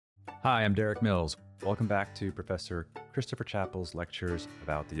Hi, I'm Derek Mills. Welcome back to Professor Christopher Chapple's lectures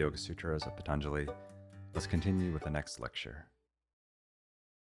about the Yoga Sutras of Patanjali. Let's continue with the next lecture.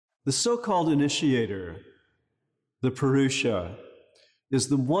 The so-called initiator, the Purusha, is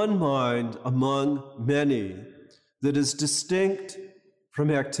the one mind among many that is distinct from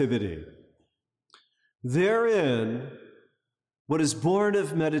activity. Therein, what is born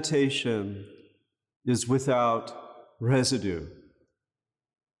of meditation is without residue.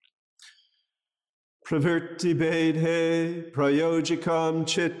 Pravritti bedhe prayojikam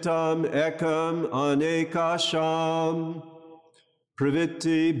chittam ekam anekasham.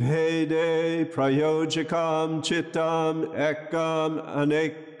 Pravritti bedhe prayojikam chittam ekam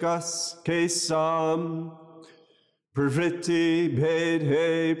anekas kesam. Pravritti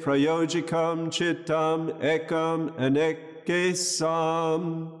bedhe prayojikam chittam ekam anekesam.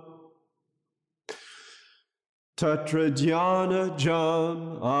 Tatra dhyana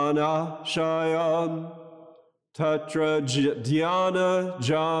jam anashayam. Tatra dhyana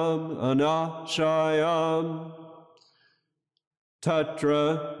jam anashayam.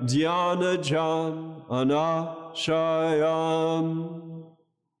 Tatra dhyana jam anashayam.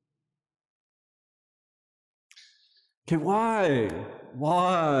 Okay, why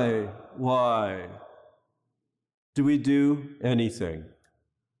do we do anything?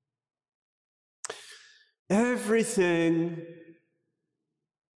 Everything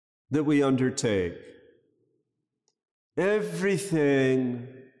that we undertake, everything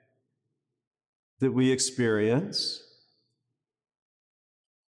that we experience,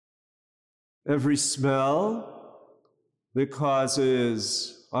 every smell that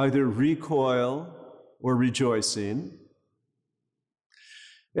causes either recoil or rejoicing,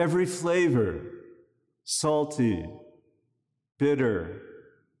 every flavor, salty, bitter,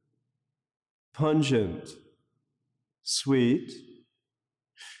 pungent, sweet,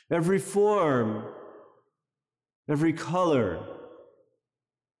 every form, every color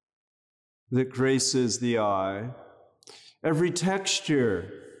that graces the eye, every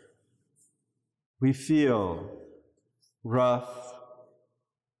texture we feel, rough,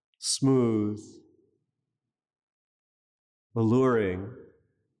 smooth, alluring,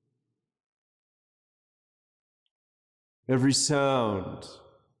 every sound,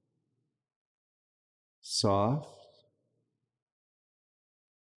 soft,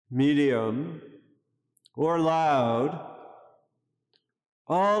 medium, or loud,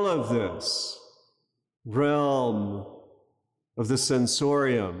 all of this realm of the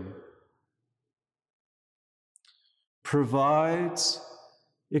sensorium provides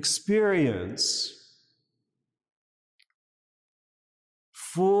experience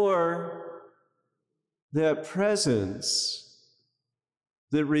for that presence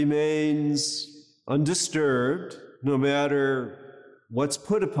that remains undisturbed, no matter what's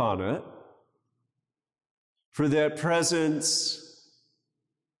put upon it, for that presence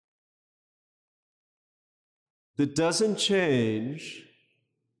that doesn't change,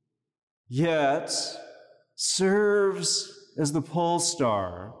 yet serves as the pole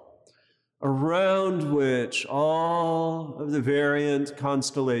star around which all of the variant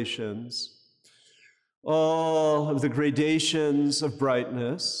constellations, all of the gradations of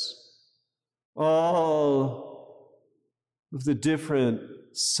brightness, all of the different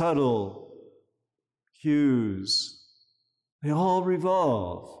subtle hues, they all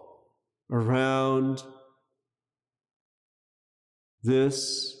revolve around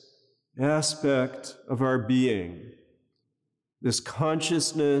this aspect of our being, this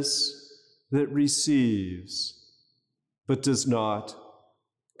consciousness that receives but does not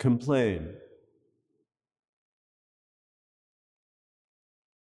complain.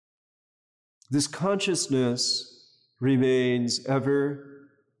 This consciousness remains ever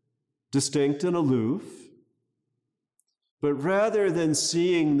distinct and aloof, but rather than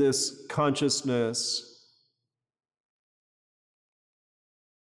seeing this consciousness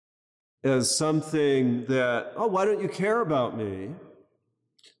as something that, oh, why don't you care about me?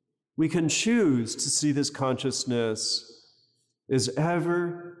 We can choose to see this consciousness as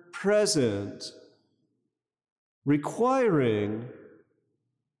ever present, requiring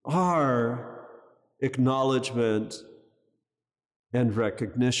our acknowledgement and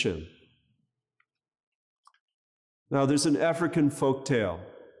recognition. Now, there's an African folktale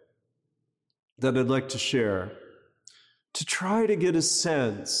that I'd like to share to try to get a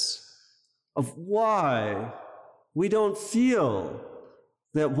sense of why we don't feel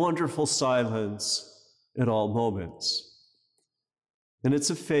that wonderful silence at all moments. And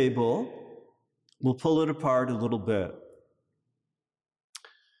it's a fable. We'll pull it apart a little bit.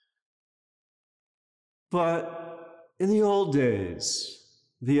 But in the old days,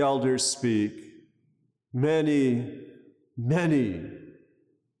 the elders speak many, many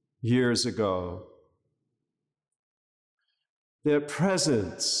years ago. That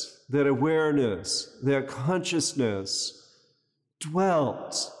presence, that awareness, that consciousness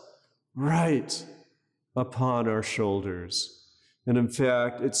dwelt right upon our shoulders. And in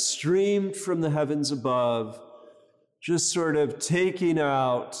fact, it streamed from the heavens above, just sort of taking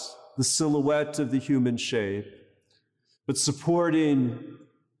out the silhouette of the human shape, but supporting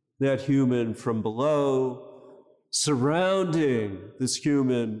that human from below, surrounding this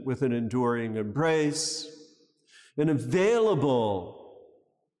human with an enduring embrace, and available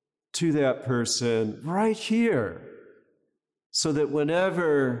to that person right here, so that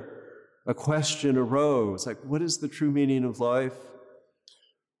whenever a question arose, like, what is the true meaning of life?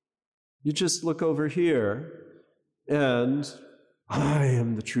 You just look over here, and I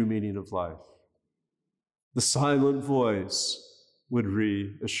am the true meaning of life. The silent voice would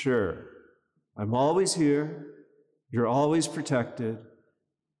reassure. I'm always here. You're always protected.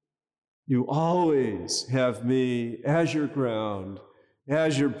 You always have me as your ground,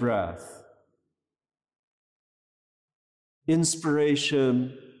 as your breath.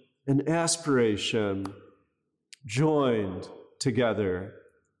 Inspiration and aspiration joined together,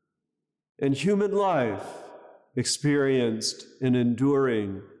 and human life experienced an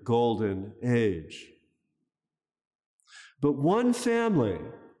enduring golden age. But one family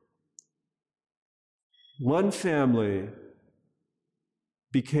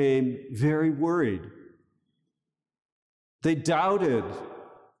became very worried. They doubted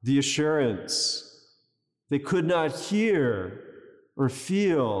the assurance. They could not hear or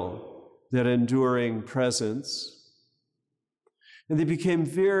feel that enduring presence. And they became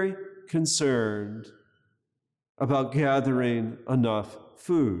very concerned about gathering enough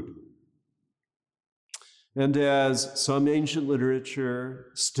food. And as some ancient literature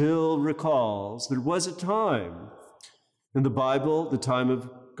still recalls, there was a time in the Bible, the time of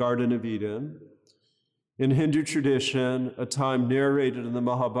Garden of Eden, in Hindu tradition, a time narrated in the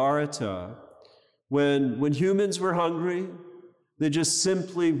Mahabharata, when humans were hungry, they just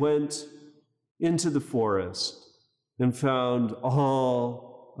simply went into the forest and found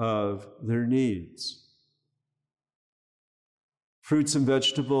all of their needs. Fruits and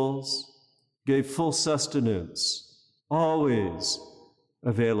vegetables gave full sustenance, always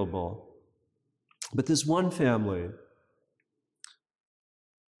available. But this one family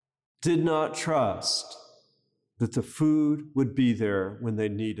did not trust that the food would be there when they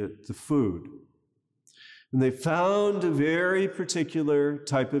needed the food. And they found a very particular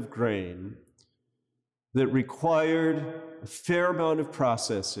type of grain that required a fair amount of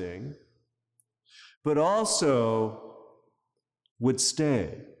processing, but also would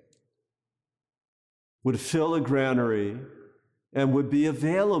stay, would fill a granary, and would be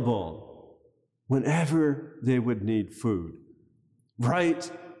available whenever they would need food,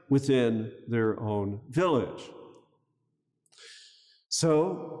 right within their own village.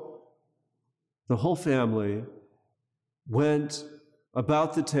 So the whole family went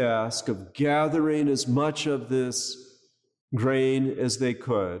about the task of gathering as much of this grain as they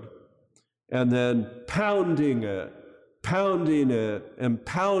could, and then pounding it, and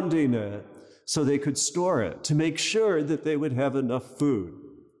pounding it so they could store it, to make sure that they would have enough food.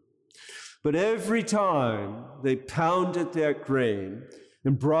 But every time they pounded that grain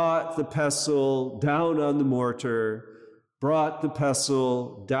and brought the pestle down on the mortar,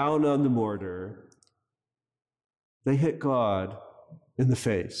 they hit God in the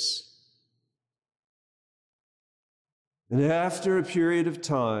face. And after a period of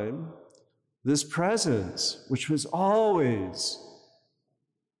time, this presence, which was always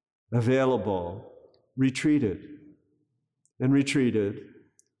available, retreated. And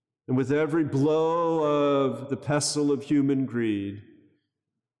with every blow of the pestle of human greed,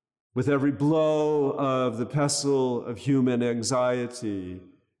 with every blow of the pestle of human anxiety,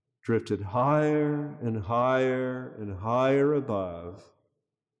 drifted higher and higher and higher above,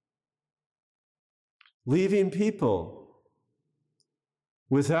 leaving people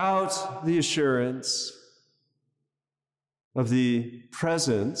without the assurance of the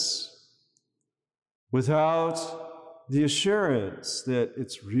presence, without the assurance that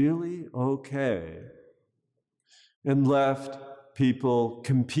it's really okay, and left people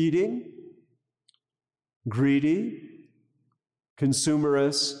competing, greedy,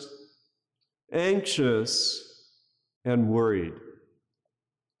 consumerist, anxious, and worried.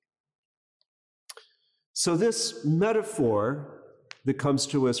 So this metaphor that comes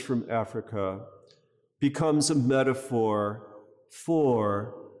to us from Africa becomes a metaphor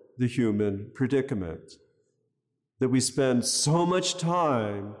for the human predicament. that we spend so much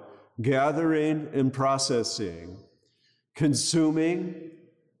time gathering and processing, consuming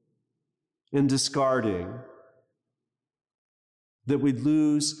and discarding, that we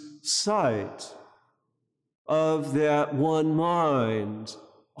lose sight of that one mind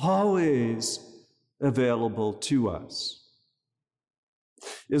always available to us.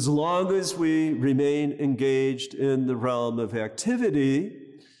 As long as we remain engaged in the realm of activity,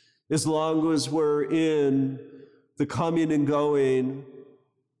 as long as we're in the coming and going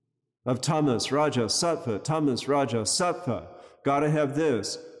of tamas, rajas, sattva, tamas, rajas, sattva, gotta have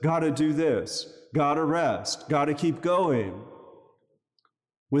this, gotta do this, gotta rest, gotta keep going,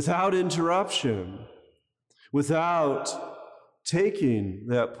 without interruption, without taking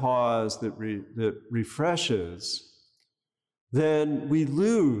that pause that refreshes, then we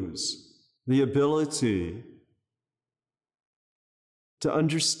lose the ability to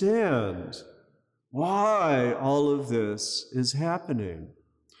understand why all of this is happening.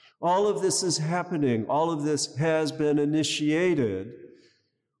 All of this is happening. All of this has been initiated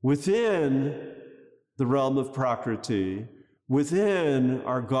within the realm of Prakriti, within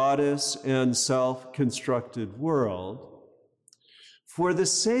our goddess and self-constructed world, for the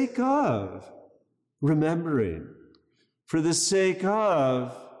sake of remembering, for the sake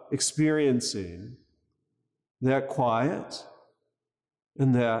of experiencing that quiet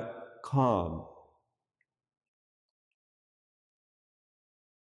and that calm.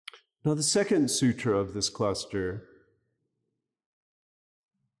 Now, the second sutra of this cluster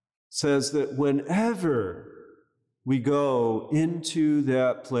says that whenever we go into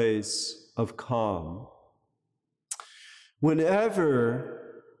that place of calm,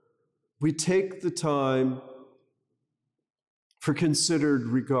 whenever we take the time for considered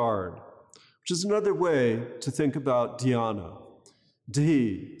regard, which is another way to think about dhyana.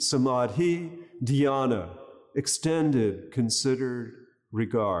 Dhi, samadhi, dhyana, extended, considered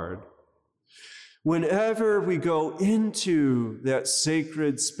regard. Whenever we go into that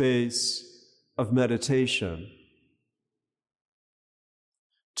sacred space of meditation,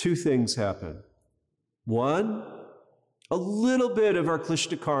 two things happen. One, a little bit of our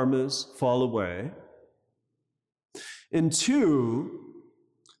klishta karmas fall away. And two,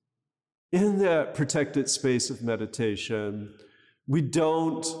 in that protected space of meditation, we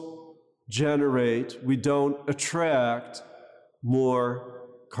don't attract more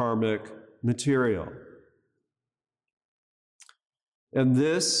karmic material. And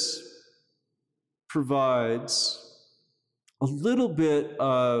this provides a little bit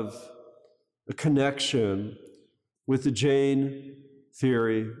of a connection with the Jain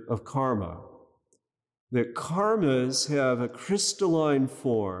theory of karma, that karmas have a crystalline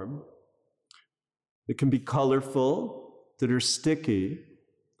form that can be colorful, that are sticky.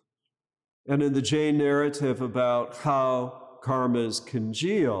 And in the Jain narrative about how karmas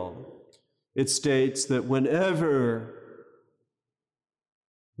congeal, it states that whenever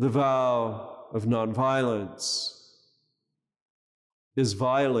the vow of nonviolence is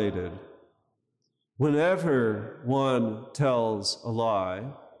violated, whenever one tells a lie,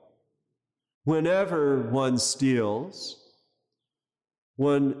 whenever one steals,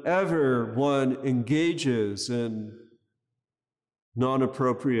 whenever one engages in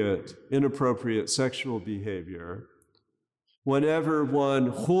inappropriate sexual behavior, whenever one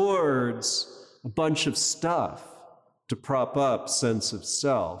hoards a bunch of stuff to prop up sense of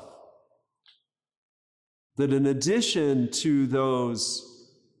self, that in addition to those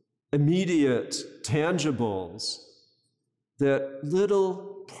immediate tangibles, that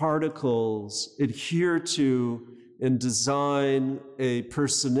little particles adhere to and design a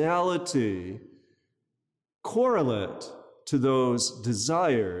personality correlate to those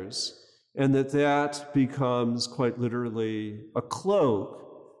desires, and that becomes quite literally a cloak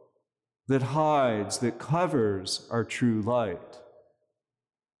that hides, that covers our true light.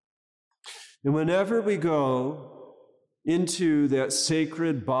 And whenever we go into that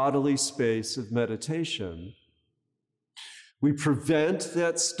sacred bodily space of meditation, we prevent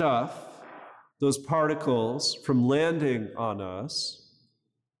that stuff, those particles, from landing on us.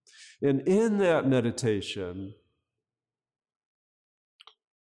 And in that meditation,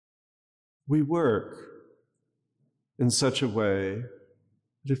 we work in such a way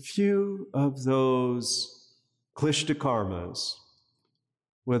that a few of those klishta karmas,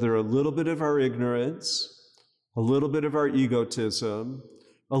 whether a little bit of our ignorance, a little bit of our egotism,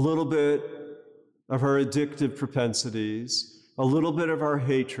 a little bit of our addictive propensities, a little bit of our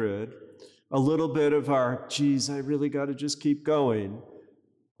hatred, a little bit of our, geez, I really got to just keep going,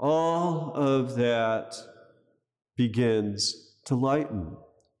 all of that begins to lighten.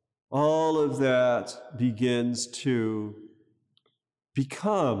 all of that begins to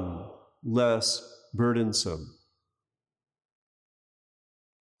become less burdensome.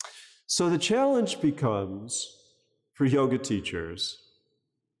 So the challenge becomes for yoga teachers,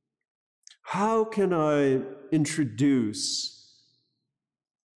 how can I introduce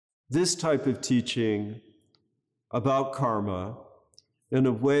this type of teaching about karma in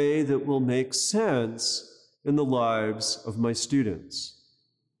a way that will make sense in the lives of my students?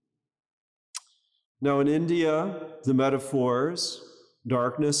 Now, in India, the metaphors,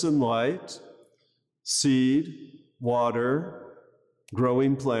 darkness and light, seed, water,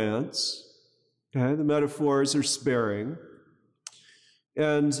 growing plants, okay, the metaphors are sparing.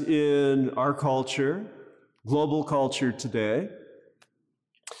 And in our culture, global culture today,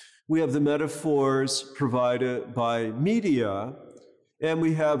 we have the metaphors provided by media, and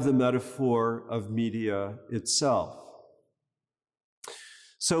we have the metaphor of media itself.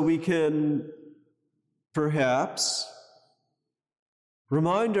 So we can perhaps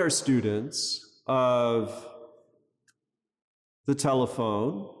remind our students of the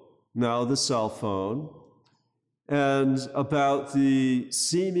telephone, now the cell phone, and about the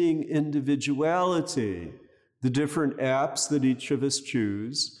seeming individuality, the different apps that each of us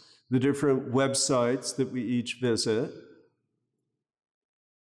choose, the different websites that we each visit,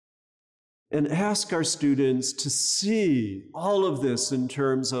 and ask our students to see all of this in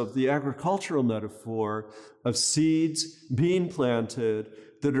terms of the agricultural metaphor of seeds being planted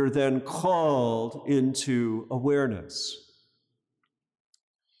that are then called into awareness,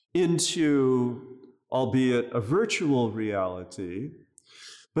 into, albeit a virtual reality,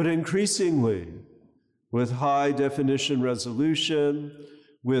 but increasingly with high definition resolution,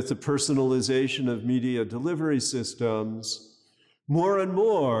 with the personalization of media delivery systems, more and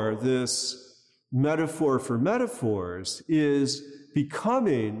more this metaphor for metaphors is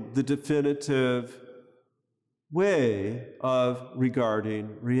becoming the definitive way of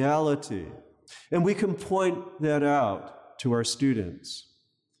regarding reality. And we can point that out to our students,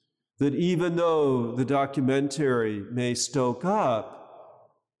 that even though the documentary may stoke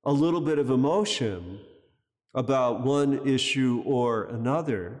up a little bit of emotion about one issue or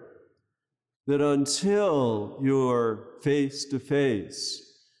another, that until you're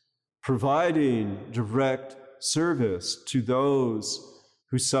face-to-face providing direct service to those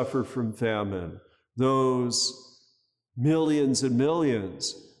who suffer from famine, those millions and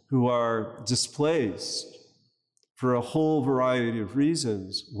millions who are displaced for a whole variety of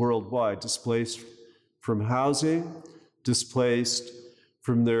reasons worldwide, displaced from housing, displaced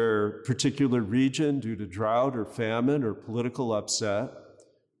from their particular region due to drought or famine or political upset,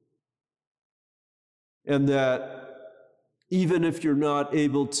 and that even if you're not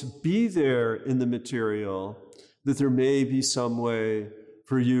able to be there in the material, that there may be some way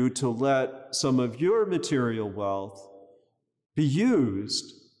for you to let some of your material wealth be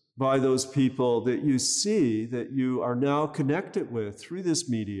used by those people that you see, that you are now connected with through this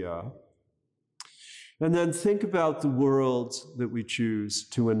media. And then think about the worlds that we choose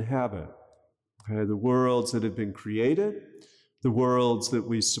to inhabit, okay? The worlds that have been created, the worlds that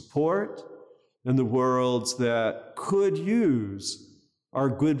we support, and the worlds that could use our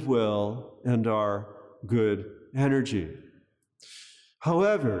goodwill and our good energy.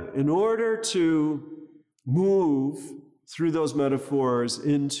 However, in order to move through those metaphors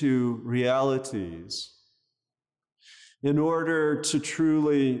into realities, in order to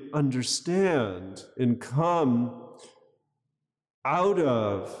truly understand and come out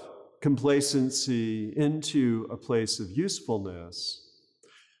of complacency into a place of usefulness,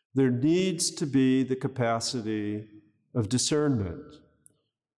 there needs to be the capacity of discernment.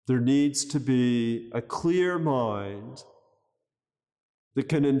 There needs to be a clear mind that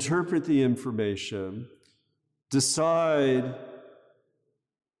can interpret the information, decide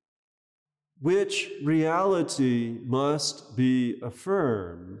which reality must be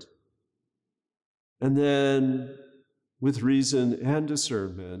affirmed, and then, with reason and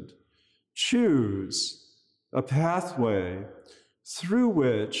discernment, choose a pathway through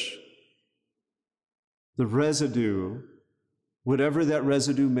which the residue, whatever that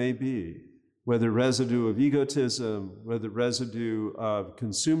residue may be, whether residue of egotism, whether residue of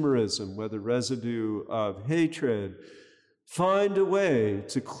consumerism, whether residue of hatred, find a way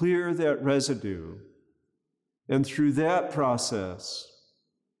to clear that residue. And through that process,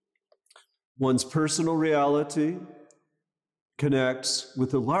 one's personal reality connects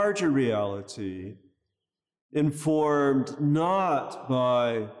with the larger reality, informed not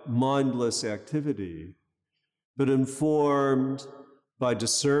by mindless activity, but informed by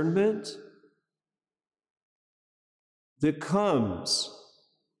discernment that comes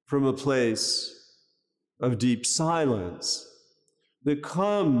from a place of deep silence, that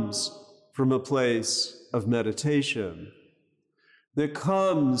comes from a place of meditation, that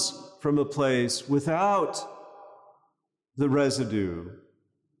comes from a place without the residue,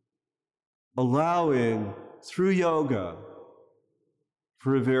 allowing through yoga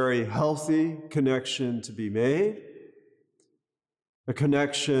for a very healthy connection to be made, a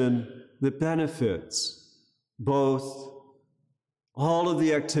connection that benefits both all of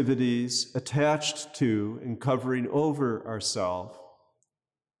the activities attached to and covering over ourselves,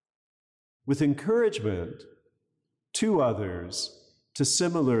 with encouragement to others to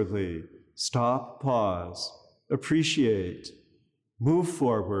similarly stop, pause, appreciate, move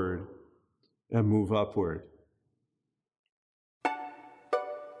forward, and move upward.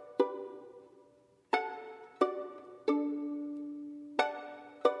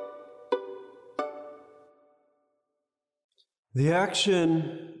 The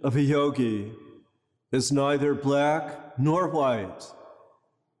action of a yogi is neither black nor white.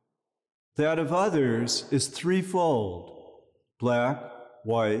 That of others is threefold: black,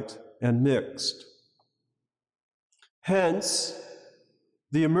 white, and mixed. Hence,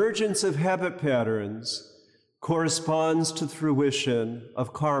 the emergence of habit patterns corresponds to the fruition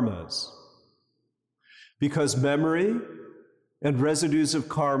of karmas. Because memory and residues of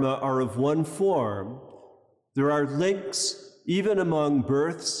karma are of one form, there are links even among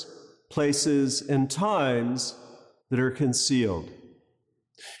births, places, and times that are concealed.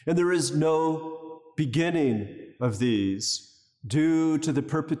 And there is no beginning of these due to the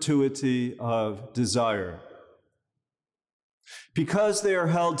perpetuity of desire. Because they are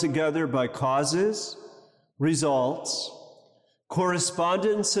held together by causes, results,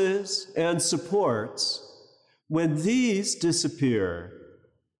 correspondences, and supports, when these disappear,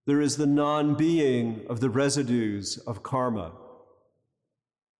 there is the non-being of the residues of karma.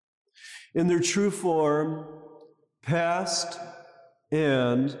 In their true form, past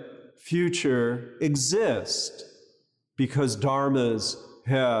and future exist because dharmas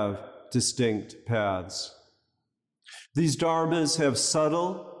have distinct paths. These dharmas have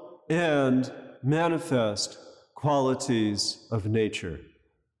subtle and manifest qualities of nature.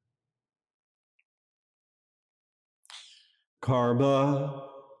 Karma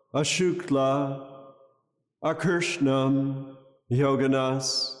ashukla akirshnam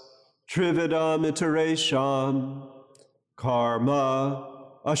yoganas trividam iteresham. Karma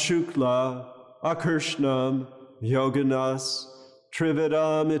ashukla akirshnam yoganas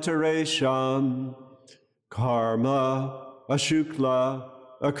trividam iteresham. Karma ashukla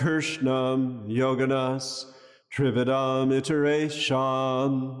akirshnam yoganas trividam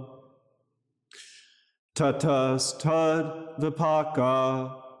iteresham. Tatas tad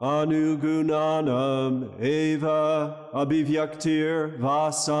vipaka anugunanam eva abhivyaktir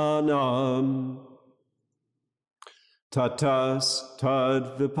vasanam. Tatas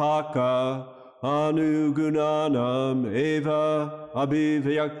tad vipaka anugunanam eva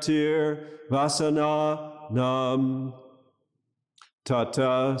abhivyaktir vasanam.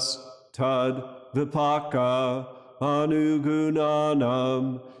 Tatas tad vipaka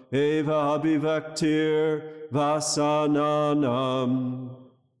anugunanam eva abhivaktir vasananam.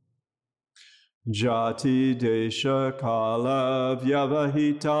 Jati desha kala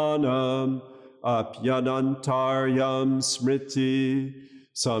vyavahitanam apyanantaryam smriti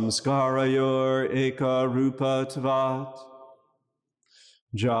samskarayor eka rupatvat.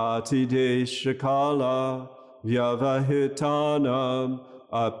 Jati desha kala vyavahitanam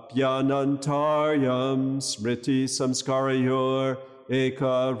apyanantaryam smriti samskarayor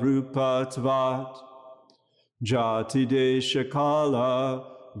eka rupatvat. Jati desha kala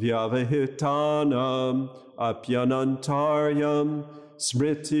vyavahitanam apyanantaryam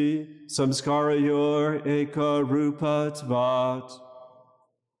smriti samskarayor eka rupatvat.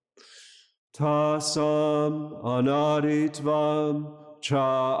 Tasam anaditvam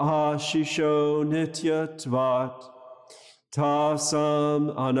cha ashisho nityatvat. Tasam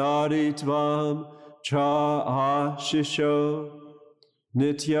anaditvam cha ashisho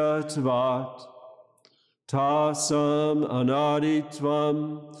nityatvat. Tasam anaditvam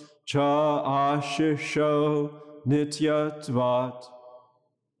cha ashisho nityatvat.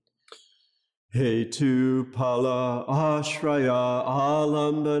 Hetu pala ashraya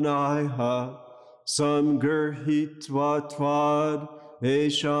alambanaiha samgirhitva tvad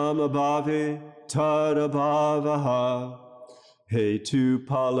esham abhave tad abhavaha. Hetu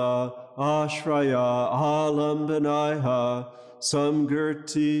pala ashraya alambanaiha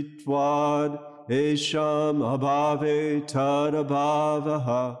samgirhitvad esham abhave tad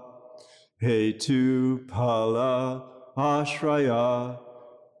abhavaha. Hetu pala ashraya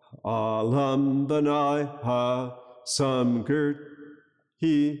alambanaya samgurt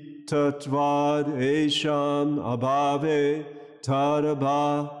hi tatvad esham abhave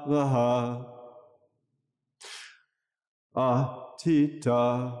tadabhavaha atita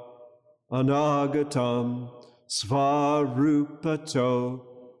anagatam svarupato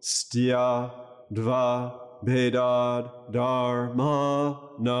stya dva bedad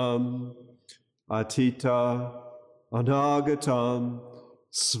dharmanam atita anagatam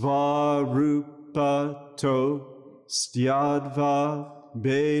svarupato styadva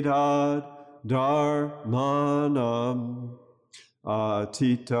bedad dharmanam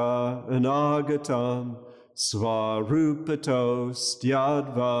atita anagatam svarupato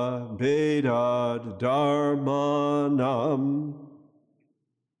styadva bedad dharmanam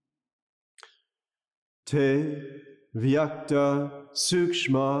te vyakta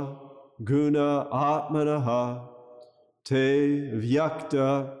sukshma guna atmanaha te vyakta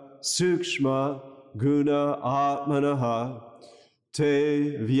sukshma guna atmanaha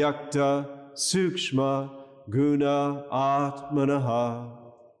te vyakta sukshma guna atmanaha.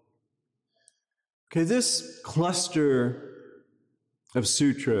 Okay, this cluster of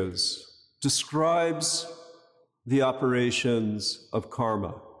sutras describes the operations of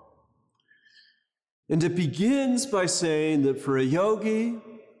karma. And it begins by saying that for a yogi,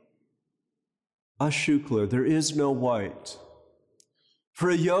 ashukla, there is no white. For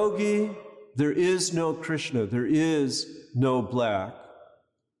a yogi, there is no Krishna, there is no black.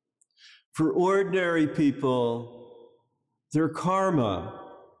 For ordinary people, their karma,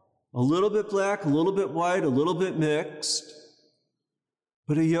 a little bit black, a little bit white, a little bit mixed.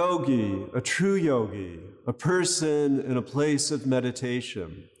 But a yogi, a true yogi, a person in a place of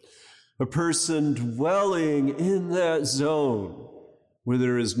meditation, a person dwelling in that zone where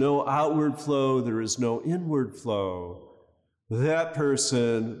there is no outward flow, there is no inward flow, that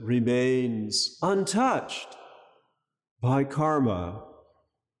person remains untouched by karma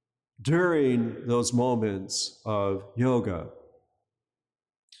during those moments of yoga.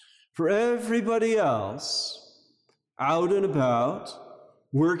 For everybody else, out and about,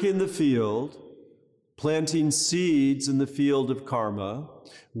 work in the field, planting seeds in the field of karma,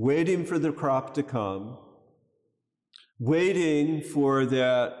 waiting for the crop to come, waiting for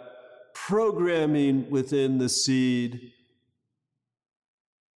that programming within the seed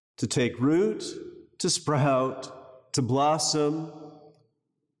to take root, to sprout, to blossom,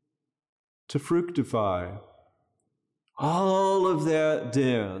 to fructify. All of that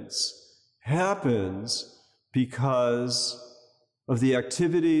dance happens because of the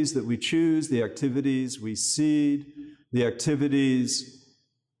activities that we choose, the activities we seed, the activities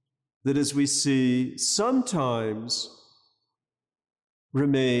that, as we see, sometimes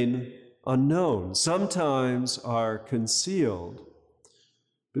remain unknown, sometimes are concealed.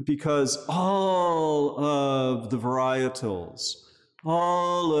 But because all of the varietals,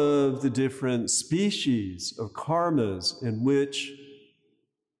 all of the different species of karmas in which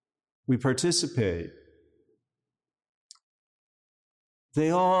we participate, they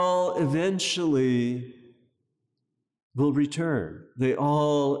all eventually will return. They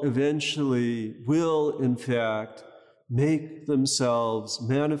all eventually will, in fact, make themselves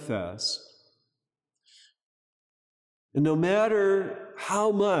manifest. And no matter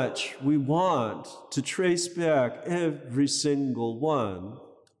how much we want to trace back every single one,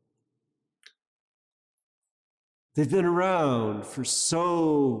 they've been around for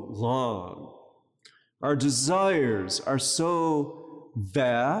so long. Our desires are so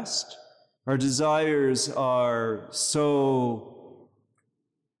vast. Our desires are so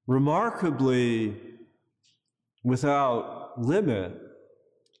remarkably without limit.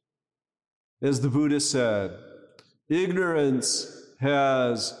 As the Buddha said, ignorance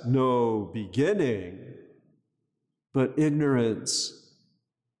has no beginning, but ignorance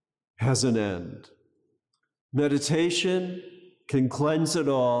has an end. Meditation can cleanse it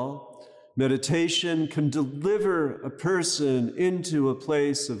all. Meditation can deliver a person into a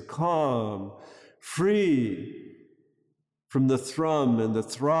place of calm, free from the thrum and the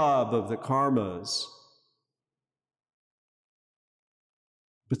throb of the karmas.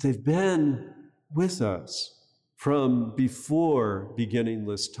 But they've been with us from before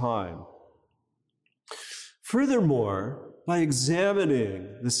beginningless time. Furthermore, by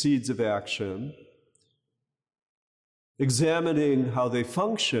examining the seeds of action, examining how they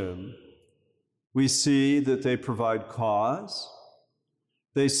function, we see that they provide cause,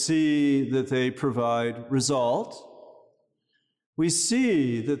 they see that they provide result, we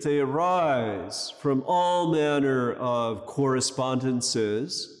see that they arise from all manner of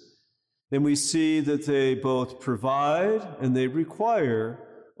correspondences, and we see that they both provide and they require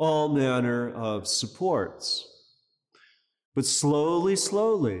all manner of supports. But slowly,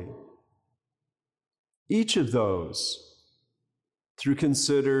 slowly, each of those, through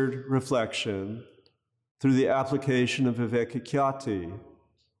considered reflection, through the application of vivekakyati,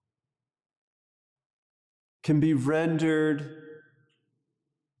 can be rendered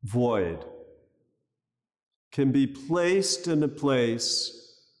void, can be placed in a place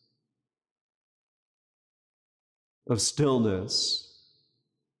of stillness,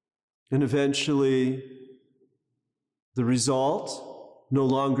 and eventually the result no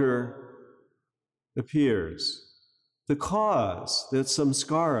longer appears. The cause, that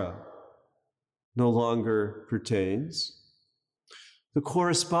samskara, no longer pertains. The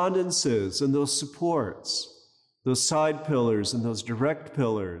correspondences and those supports, those side pillars and those direct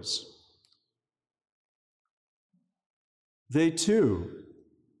pillars, they too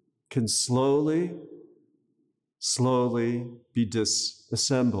can slowly, slowly be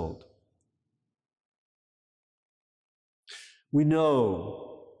disassembled. We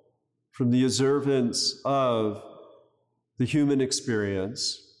know from the observance of the human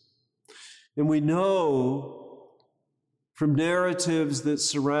experience, and we know from narratives that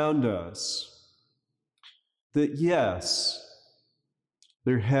surround us, that yes,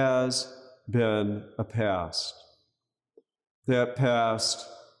 there has been a past. That past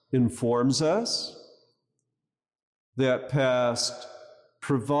informs us. That past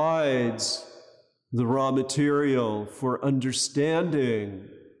provides the raw material for understanding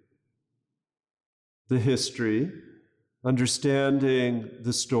the history, understanding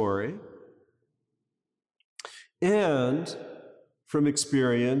the story. And from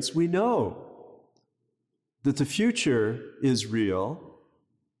experience, we know that the future is real,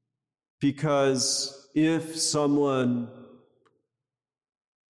 because if someone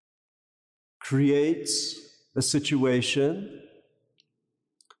creates a situation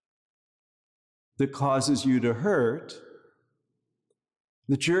that causes you to hurt,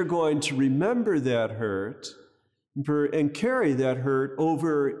 that you're going to remember that hurt and carry that hurt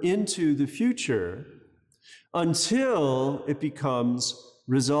over into the future until it becomes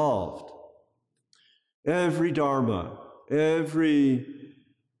resolved. Every dharma, every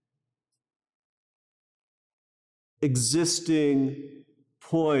existing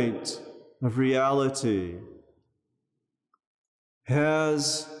point of reality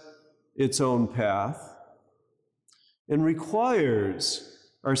has its own path and requires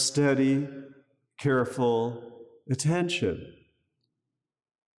our steady, careful attention.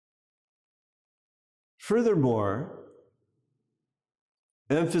 Furthermore,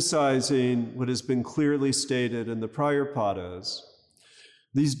 emphasizing what has been clearly stated in the prior padas,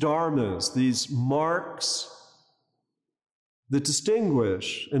 these dharmas, these marks that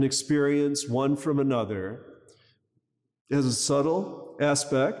distinguish an experience one from another, has a subtle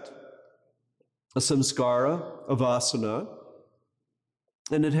aspect, a samskara, a vasana,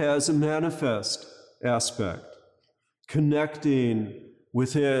 and it has a manifest aspect, connecting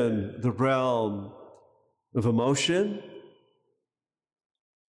within the realm of emotion,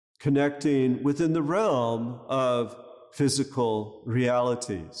 connecting within the realm of physical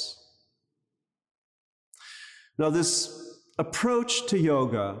realities. Now, this approach to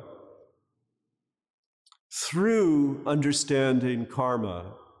yoga through understanding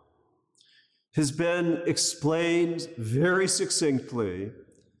karma has been explained very succinctly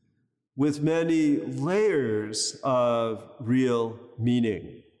with many layers of real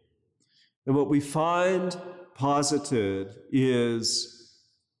meaning. And what we find posited is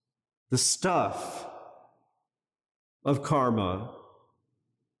the stuff of karma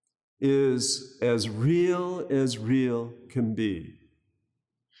is as real can be.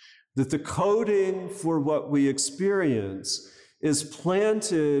 That the coding for what we experience is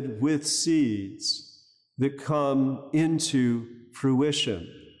planted with seeds that come into fruition.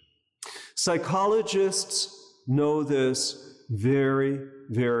 Psychologists know this very,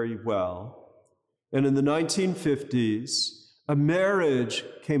 very well. And in the 1950s, a marriage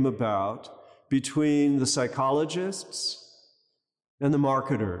came about between the psychologists and the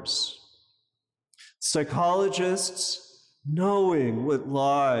marketers. Psychologists, knowing what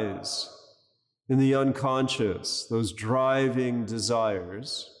lies in the unconscious, those driving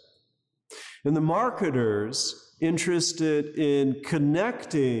desires, and the marketers interested in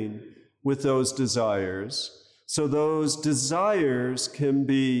connecting with those desires so those desires can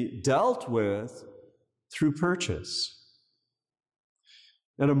be dealt with through purchase.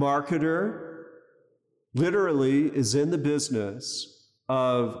 And a marketer literally is in the business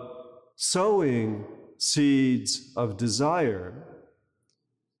of sowing seeds of desire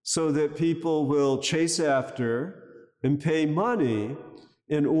so that people will chase after and pay money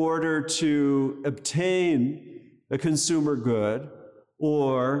in order to obtain a consumer good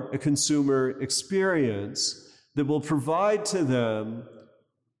or a consumer experience that will provide to them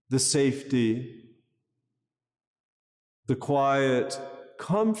the safety, the quiet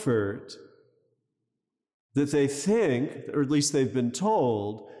comfort that they think, or at least they've been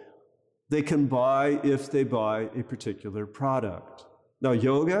told, they can buy if they buy a particular product. Now,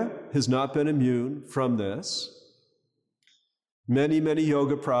 yoga has not been immune from this. Many, many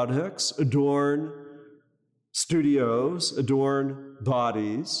yoga products adorn studios, adorn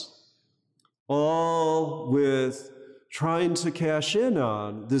bodies, all with trying to cash in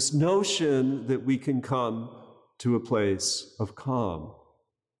on this notion that we can come to a place of calm.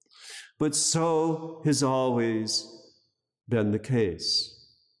 But so has always been the case.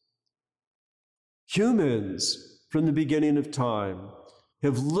 Humans, from the beginning of time,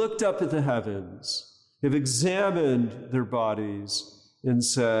 have looked up at the heavens, have examined their bodies, and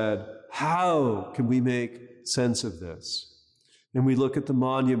said, how can we make sense of this? And we look at the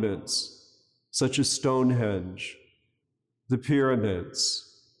monuments, such as Stonehenge, the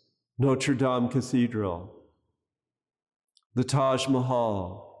pyramids, Notre Dame Cathedral, the Taj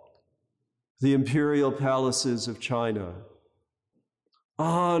Mahal, the imperial palaces of China,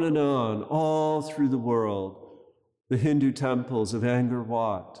 on and on, all through the world, the Hindu temples of Angkor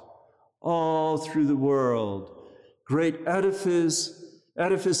Wat, all through the world, great edifices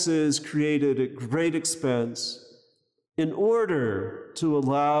created at great expense in order to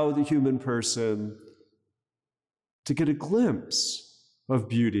allow the human person to get a glimpse of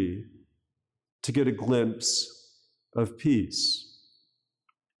beauty, to get a glimpse of peace.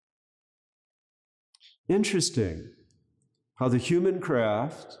 Interesting how the human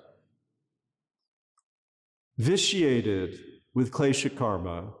craft, vitiated with klesha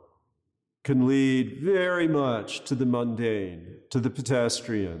karma, can lead very much to the mundane, to the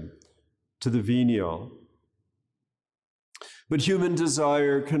pedestrian, to the venial. But human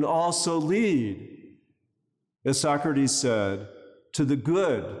desire can also lead, as Socrates said, to the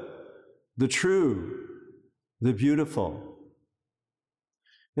good, the true, the beautiful.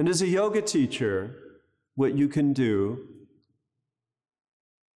 And as a yoga teacher, what you can do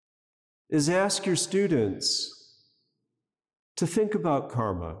is ask your students to think about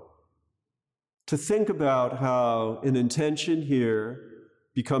karma, to think about how an intention here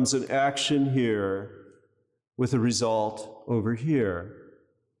becomes an action here with a result over here.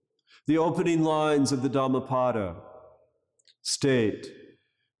 The opening lines of the Dhammapada state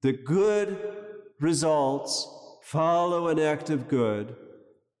that good results follow an act of good,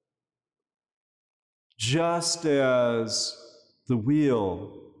 just as the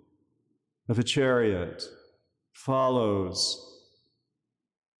wheel of a chariot follows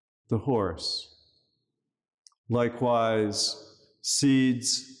the horse. Likewise,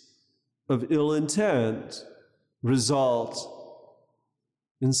 seeds of ill intent result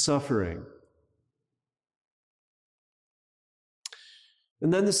in suffering.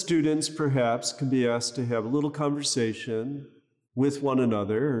 And then the students perhaps can be asked to have a little conversation with one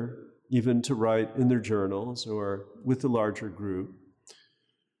another, or even to write in their journals or with the larger group,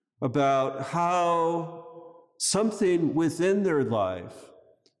 about how something within their life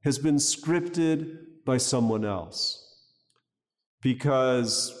has been scripted by someone else.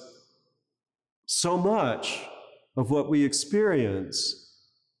 Because so much of what we experience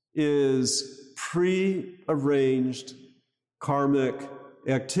is pre-arranged karmic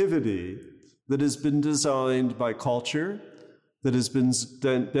activity that has been designed by culture, that has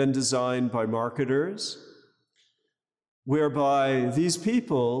been designed by marketers, whereby these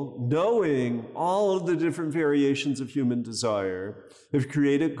people, knowing all of the different variations of human desire, have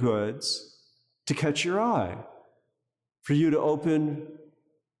created goods to catch your eye, for you to open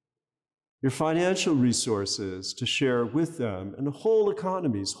your financial resources to share with them. And whole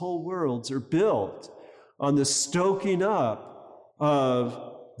economies, whole worlds are built on the stoking up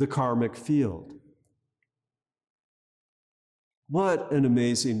of the karmic field. What an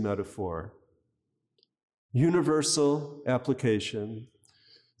amazing metaphor. Universal application.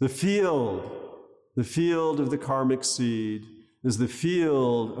 The field of the karmic seed is the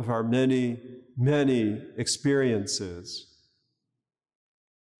field of our many, many experiences.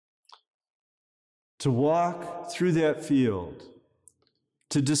 To walk through that field,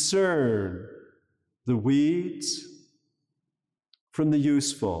 to discern the weeds from the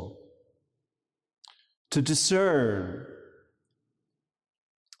useful, to discern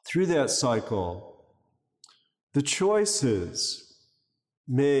through that cycle the choices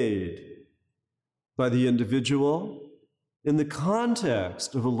made by the individual in the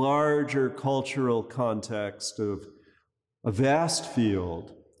context of a larger cultural context of a vast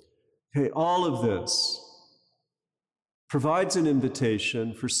field. Okay, all of this provides an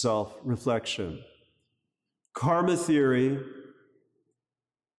invitation for self-reflection. Karma theory,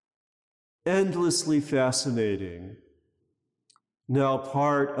 endlessly fascinating, now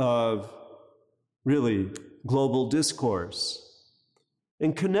part of really global discourse,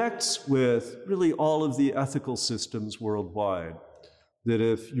 and connects with really all of the ethical systems worldwide. That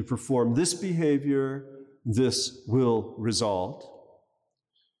if you perform this behavior, this will result.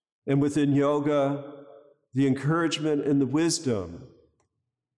 And within yoga, the encouragement and the wisdom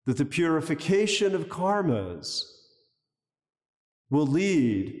that the purification of karmas will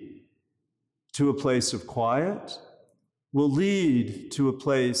lead to a place of quiet, will lead to a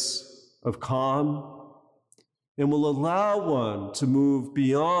place of calm, and will allow one to move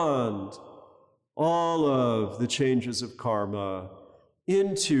beyond all of the changes of karma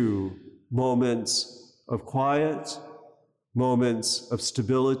into moments of quiet, moments of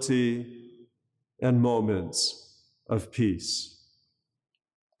stability, and moments of peace.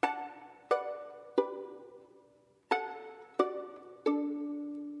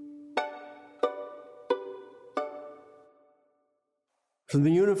 From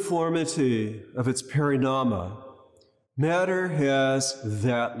the uniformity of its parinama, matter has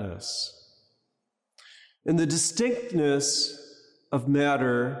thatness. In the distinctness of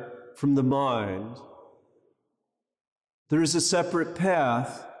matter from the mind, there is a separate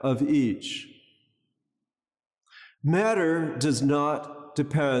path of each. Matter does not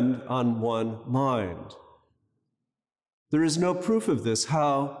depend on one mind. There is no proof of this.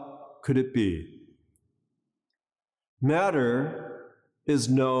 How could it be? Matter is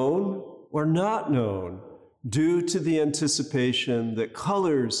known or not known due to the anticipation that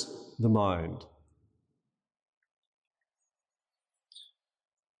colors the mind.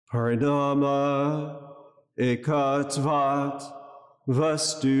 Parinama ekatvat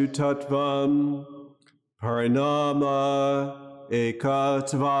vastu tattvam. Parinama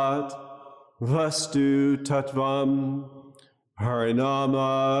ekatvat vastu tattvam.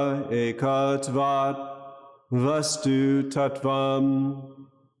 Parinama ekatvat vastu tattvam.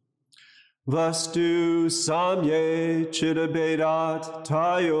 Vastu samye chidabedat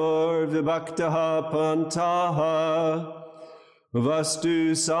tayor vibhaktaha pantaha.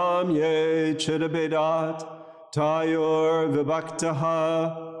 Vastu samye chidabedat tayor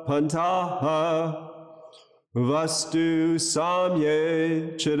vibhaktaha pantaha. Vastu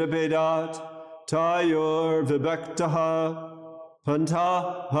samye chidabedat tayor vibhaktaha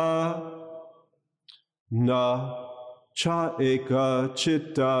pantaha. Na cha eka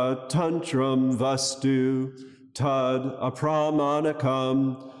chitta tantram vastu tad apramanakam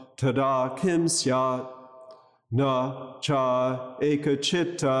tada kim syat. Na cha eka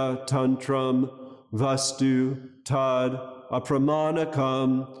chitta tantram vastu tad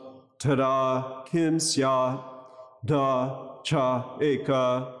apramanakam tada kim syat. Na cha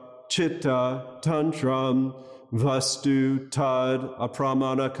eka chitta tantram vastu tad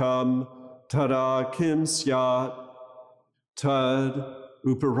apramanakam tada kim syat. Tad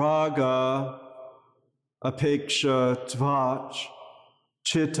uparaga apeksha tvach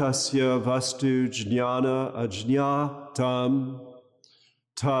chittasya vastu jnana ajnatam.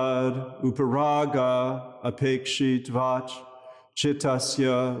 Tad uparaga apekshi tvach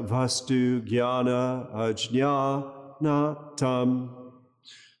chittasya vastu jnana ajnanatam.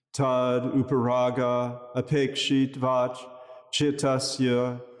 Tad uparaga apekshi tvach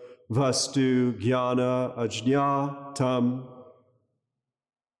chittasya vastu jnana ajnatam.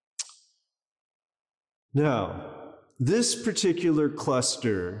 Now, this particular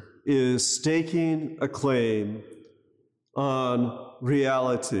cluster is staking a claim on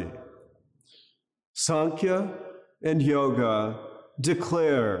reality. Sankhya and Yoga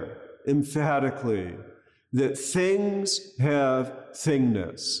declare emphatically that things have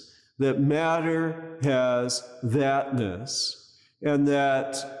thingness, that matter has thatness, and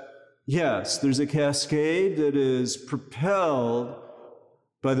that, yes, there's a cascade that is propelled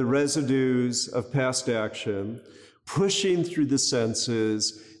by the residues of past action, pushing through the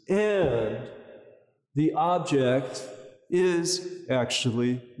senses, and the object is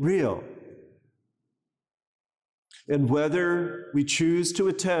actually real. And whether we choose to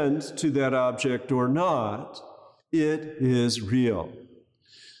attend to that object or not, it is real.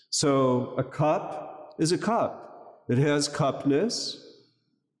 So a cup is a cup. It has cupness.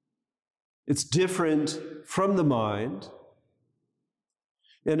 It's different from the mind.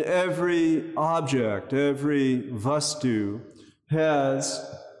 And every object, every vastu has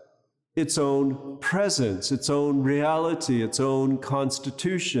its own presence, its own reality, its own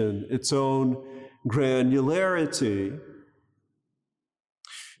constitution, its own granularity,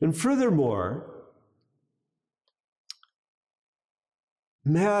 And furthermore,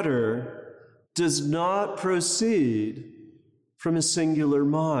 matter does not proceed from a singular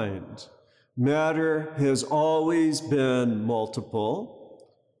mind. Matter has always been multiple,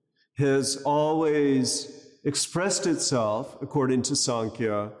 has always expressed itself, according to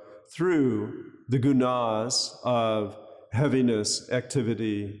Sankhya, through the gunas of heaviness,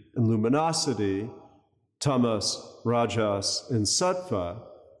 activity, and luminosity, tamas, rajas, and sattva.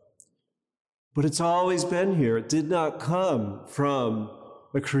 But it's always been here. It did not come from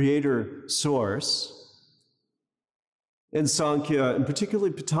a creator source. And Sankhya, and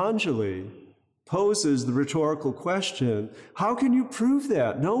particularly Patanjali, poses the rhetorical question, how can you prove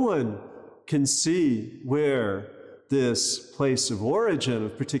that? No one can see where this place of origin,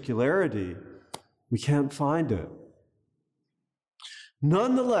 of particularity, we can't find it.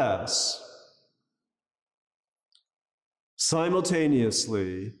 Nonetheless,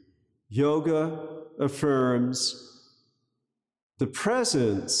 simultaneously, yoga affirms the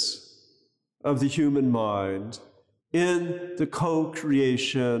presence of the human mind in the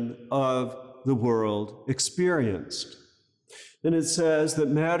co-creation of the world experienced. And it says that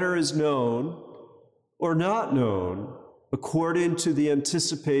matter is known or not known according to the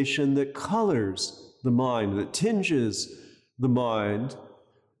anticipation that colors the mind, that tinges the mind,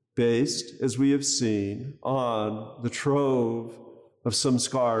 based, as we have seen, on the trove of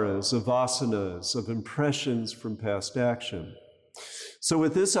samskaras, of vasanas, of impressions from past action. So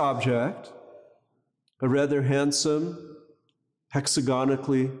with this object, a rather handsome,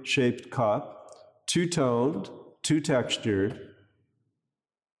 hexagonically shaped cup, two-toned, two-textured,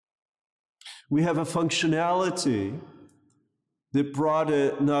 we have a functionality that brought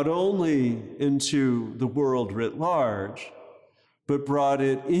it not only into the world writ large, but brought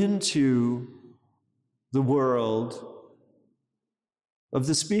it into the world of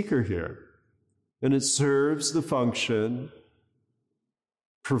the speaker here. And it serves the function,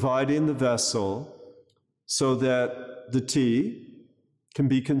 providing the vessel so that the tea can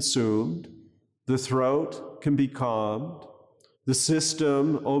be consumed, the throat can be calmed, the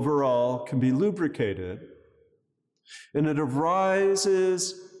system overall can be lubricated, and it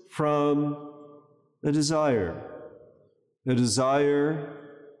arises from a desire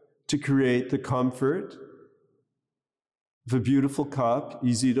to create the comfort of a beautiful cup,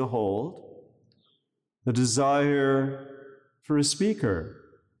 easy to hold, a desire for a speaker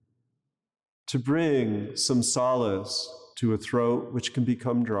to bring some solace to a throat which can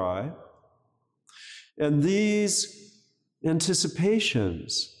become dry. And these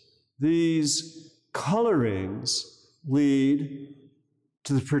anticipations, these colorings lead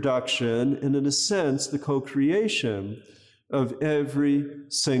to the production and, in a sense, the co-creation of every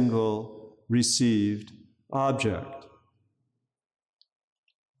single received object.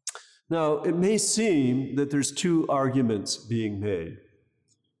 Now, it may seem that there's two arguments being made.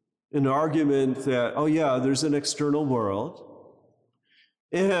 An argument that, oh yeah, there's an external world,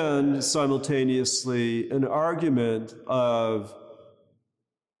 and simultaneously an argument of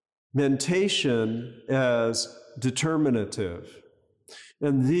mentation as determinative.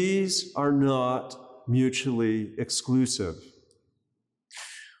 And these are not mutually exclusive.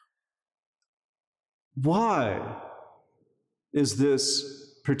 Why is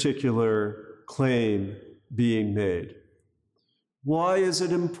this particular claim being made? Why is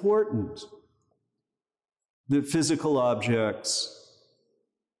it important that physical objects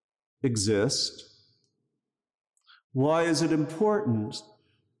exist? Why is it important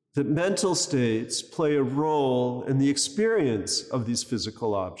that mental states play a role in the experience of these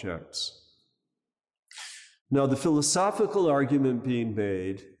physical objects? Now, the philosophical argument being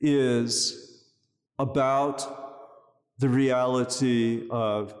made is about the reality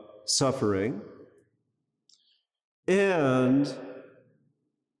of suffering, and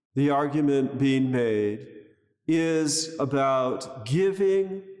the argument being made is about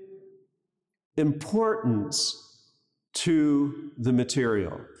giving importance to the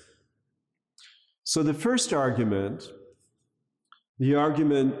material. So the first argument, the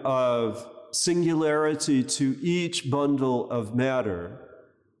argument of singularity to each bundle of matter,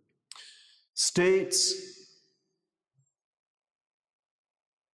 states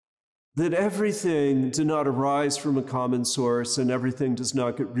that everything did not arise from a common source and everything does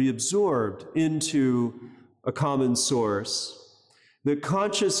not get reabsorbed into a common source. That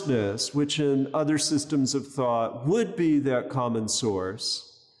consciousness, which in other systems of thought would be that common source,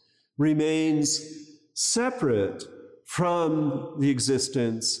 remains separate from the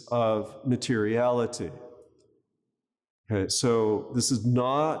existence of materiality. Okay, so this is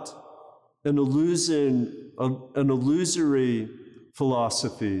not an illusory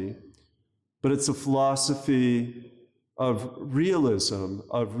philosophy, but it's a philosophy of realism,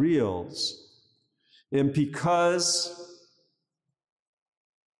 of reals. And because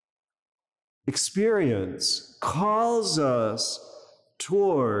experience calls us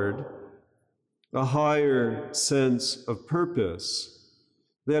toward a higher sense of purpose,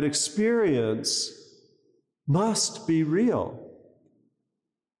 that experience must be real.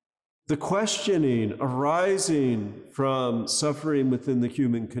 The questioning arising from suffering within the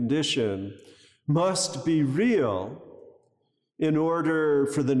human condition must be real in order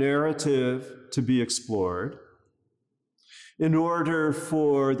for the narrative to be explored, in order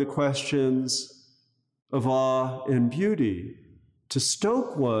for the questions of awe and beauty to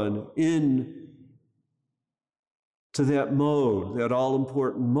stoke one in to that mode, that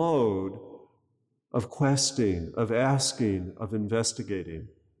all-important mode of questing, of asking, of investigating.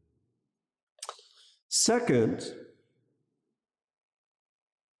 Second,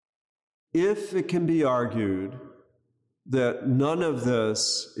 if it can be argued that none of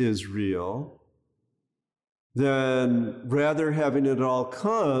this is real, then rather having it all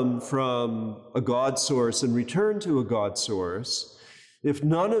come from a God source and return to a God source, if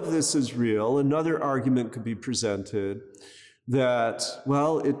none of this is real, another argument could be presented that,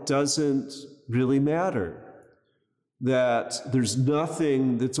 well, it doesn't really matter, that there's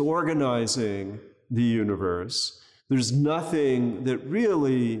nothing that's organizing the universe, there's nothing that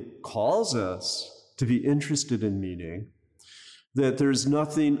really calls us to be interested in meaning, that there's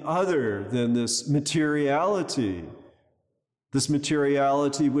nothing other than this materiality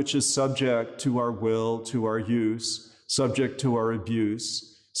which is subject to our will, to our use, subject to our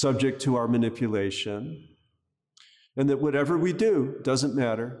abuse, subject to our manipulation, and that whatever we do doesn't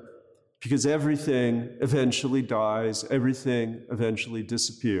matter because everything eventually dies, everything eventually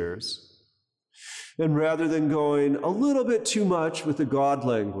disappears. And rather than going a little bit too much with the God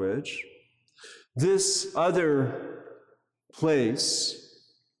language, this other place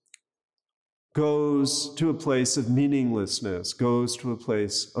goes to a place of meaninglessness, goes to a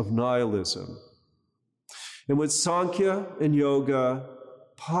place of nihilism. And what Sankhya and Yoga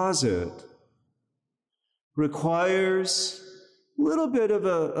posit requires a little bit of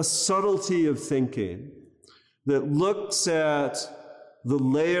a subtlety of thinking that looks at the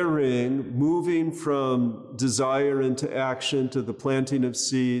layering, moving from desire into action to the planting of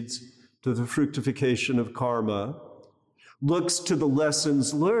seeds to the fructification of karma, looks to the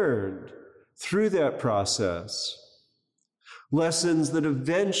lessons learned through that process, lessons that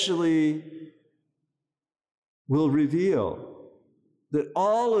eventually will reveal that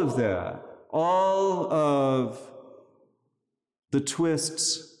all of that, all of the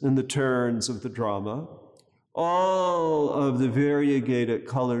twists and the turns of the drama, all of the variegated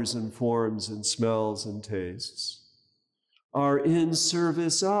colors and forms and smells and tastes are in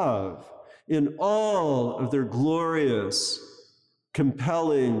service of, in all of their glorious,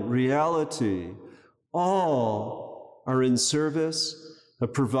 compelling reality, all are in service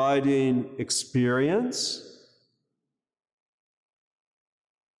of providing experience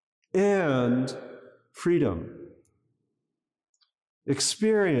and freedom.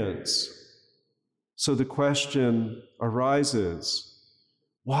 Experience. So the question arises,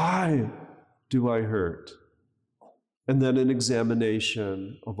 why do I hurt? And then an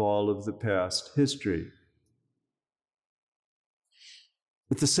examination of all of the past history.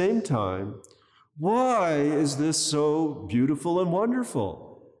 At the same time, why is this so beautiful and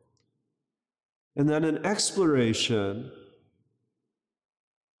wonderful? And then an exploration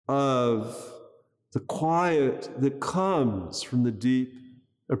of the quiet that comes from the deep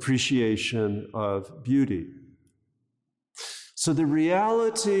appreciation of beauty. So the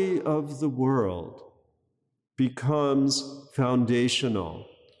reality of the world becomes foundational,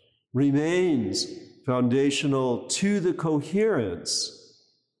 remains foundational to the coherence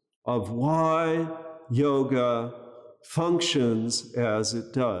of why yoga functions as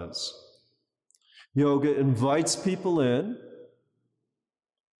it does. Yoga invites people in,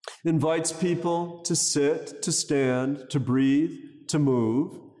 invites people to sit, to stand, to breathe, to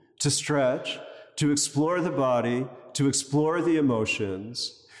move, to stretch, to explore the body, to explore the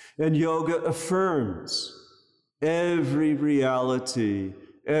emotions. And yoga affirms every reality,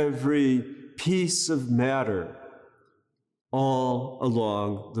 every piece of matter all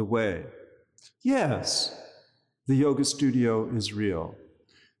along the way. Yes, the yoga studio is real.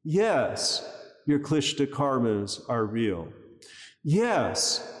 Yes, your klishta karmas are real.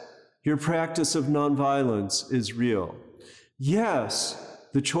 Yes, your practice of nonviolence is real. Yes,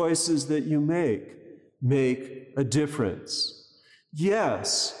 the choices that you make a difference.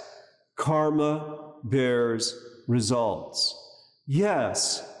 Yes, karma bears results.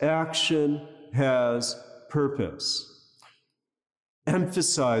 Yes, action has purpose.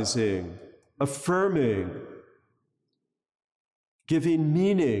 Emphasizing, affirming, giving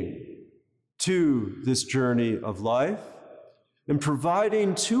meaning to this journey of life, and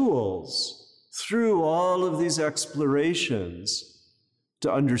providing tools through all of these explorations to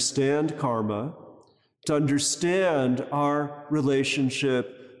understand karma, to understand our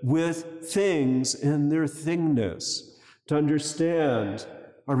relationship with things in their thingness, to understand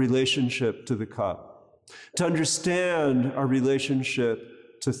our relationship to the cup, to understand our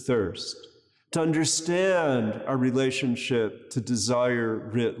relationship to thirst, to understand our relationship to desire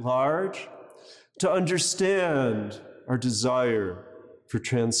writ large, to understand our desire for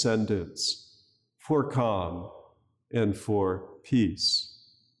transcendence, for calm, and for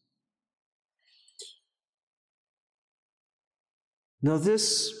peace. Now,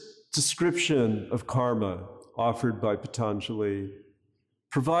 this description of karma offered by Patanjali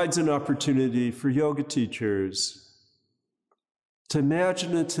provides an opportunity for yoga teachers to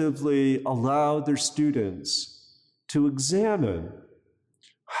imaginatively allow their students to examine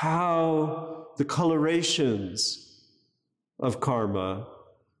how the colorations of karma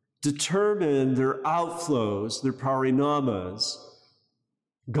determine their outflows, their parinamas,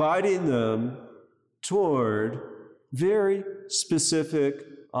 guiding them toward very specific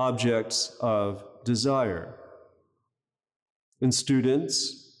objects of desire. And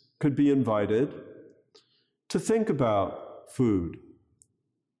students could be invited to think about food.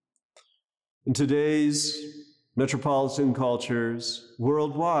 In today's metropolitan cultures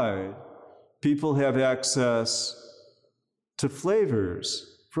worldwide, people have access to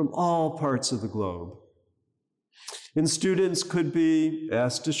flavors from all parts of the globe. And students could be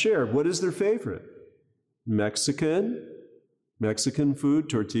asked to share what is their favorite. Mexican food,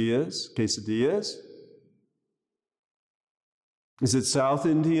 tortillas, quesadillas. Is it South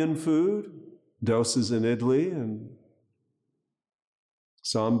Indian food, dosas in idli and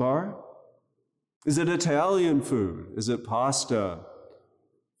sambar? Is it Italian food? Is it pasta,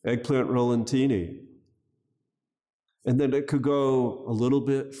 eggplant rollantini? And then it could go a little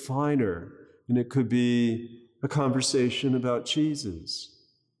bit finer, and it could be a conversation about cheeses.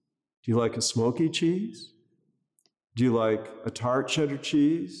 Do you like a smoky cheese? Do you like a tart cheddar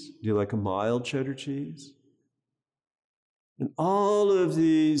cheese? Do you like a mild cheddar cheese? And all of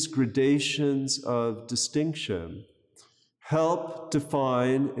these gradations of distinction help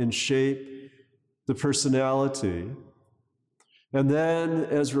define and shape the personality. And then,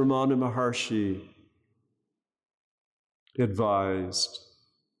 as Ramana Maharshi advised,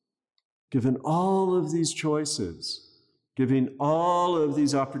 given all of these choices, giving all of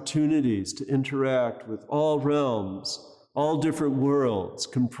these opportunities to interact with all realms, all different worlds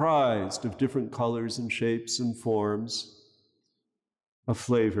comprised of different colors and shapes and forms, of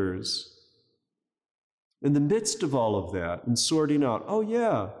flavors. In the midst of all of that, and sorting out, oh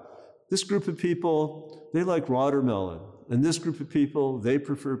yeah, this group of people, they like watermelon, and this group of people, they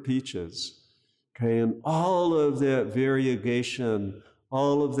prefer peaches. Okay, and all of that variegation,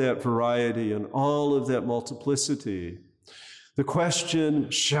 all of that variety, and all of that multiplicity, the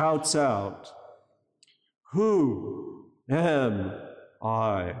question shouts out, who am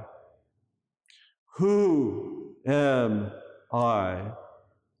I? Who am I?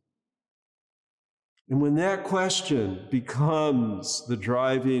 And when that question becomes the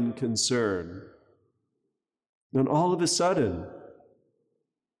driving concern, then all of a sudden,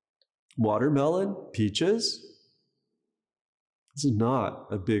 watermelon, peaches, this is not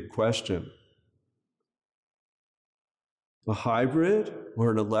a big question. A hybrid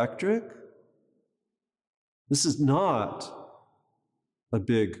or an electric, this is not a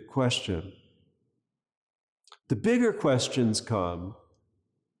big question. The bigger questions come,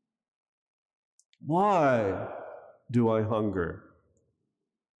 why do I hunger?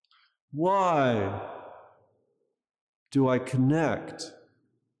 Why do I connect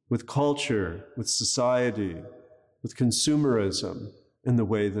with culture, with society, with consumerism in the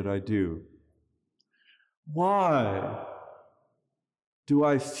way that I do? Why do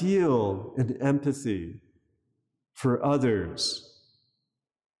I feel an empathy for others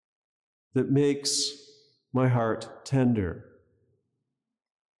that makes my heart tender?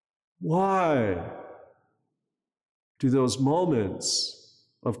 Why do those moments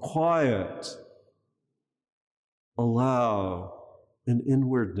of quiet allow an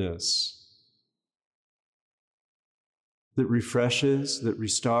inwardness that refreshes, that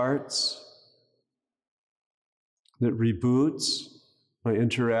restarts, that reboots my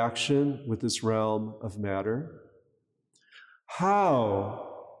interaction with this realm of matter? How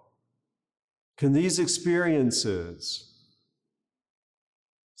can these experiences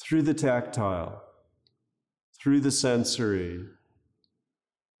through the tactile, through the sensory.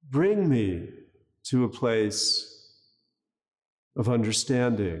 Bring me to a place of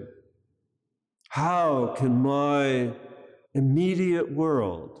understanding. How can my immediate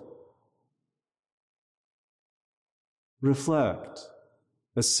world reflect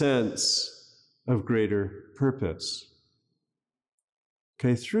a sense of greater purpose?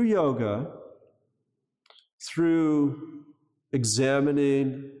 Okay, through yoga, through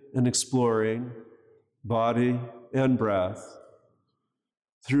examining and exploring body and breath,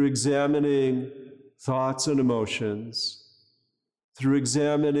 through examining thoughts and emotions, through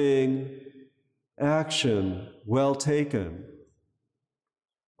examining action well taken,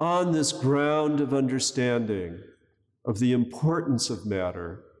 on this ground of understanding of the importance of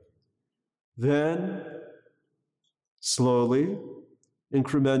matter, then slowly,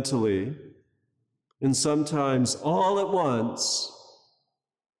 incrementally, and sometimes all at once,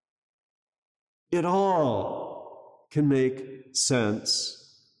 it all can make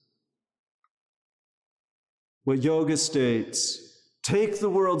sense. What yoga states, take the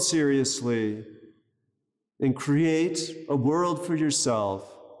world seriously and create a world for yourself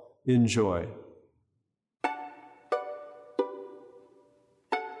in joy.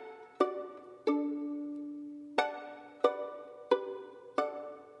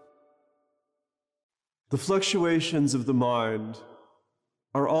 The fluctuations of the mind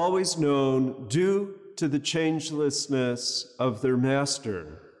are always known due to the changelessness of their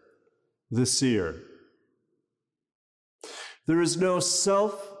master, the seer. There is no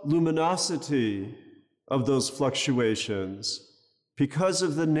self-luminosity of those fluctuations because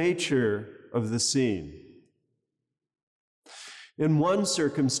of the nature of the scene. In one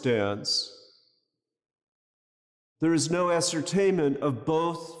circumstance, there is no ascertainment of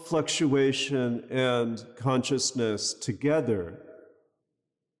both fluctuation and consciousness together.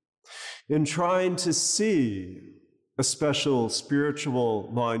 In trying to see a special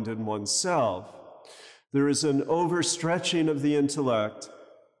spiritual mind in oneself, there is an overstretching of the intellect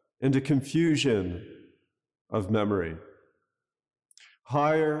and a confusion of memory.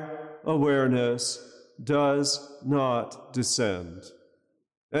 Higher awareness does not descend.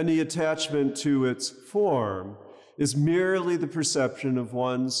 Any attachment to its form is merely the perception of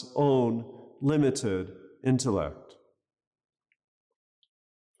one's own limited intellect.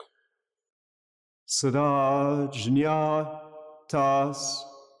 Sada jñātas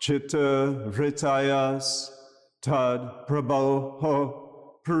chitta vritayas tad prabho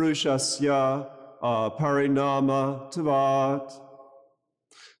purushasya aparinama tvat.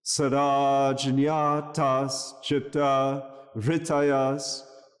 Sada jñātas chitta vritayas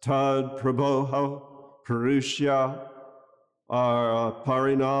tad prabho purushya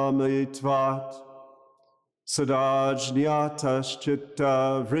aparinama tvat. Sada jñātas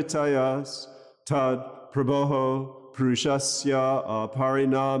chitta vritayas tad prabho purushasya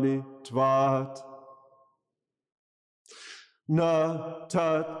aparinami tvat. Na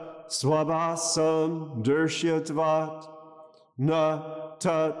tat swabhasam darshyatvat. Na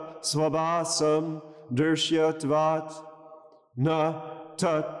tat swabhasam darshyatvat. Na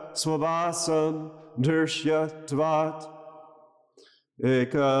tat swabhasam darshyatvat.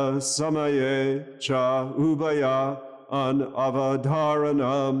 Eka samaye cha ubaya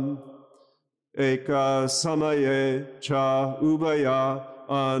anavadharanam. Eka samaye cha ubaya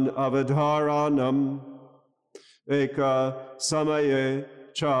anavadharanam. Eka samaye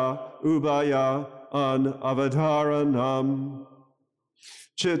cha ubaya anavadharanam.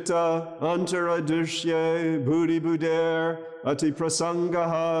 Chitta antaradishye buddhi buddher ati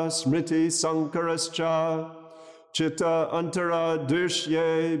prasangaha smriti sankarascha. Chitta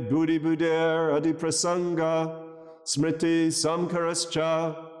antaradishye buddhi buddher ati prasanga smriti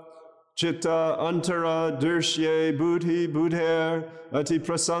sankarascha. Chitta antara dirshye buddhi buddher ati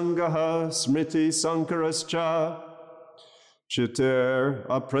prasangaha smriti sankarascha. Chitter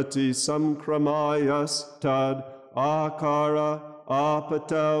aprati samkramayas tad akara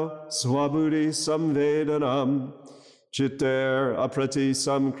apatau swabuddhi samvedanam. Chitter aprati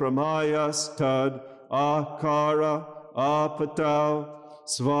samkramayas tad akara apatau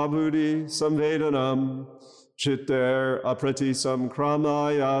swabuddhi samvedanam. Chitter aprati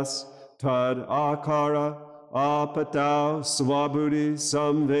samkramayas tad akara apatau swabuddhi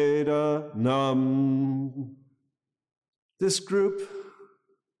samvedanam. This group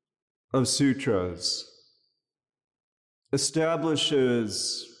of sutras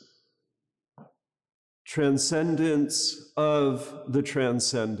establishes transcendence of the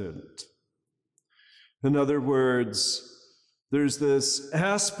transcendent. In other words, there's this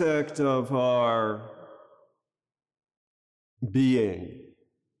aspect of our being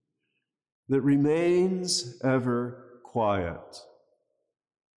that remains ever quiet.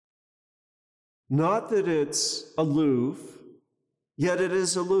 Not that it's aloof, yet it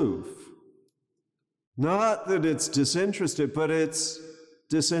is aloof. Not that it's disinterested, but it's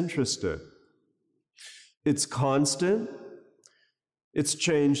disinterested. It's constant, it's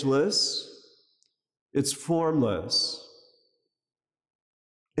changeless, it's formless.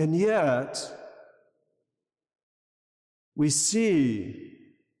 And yet, we see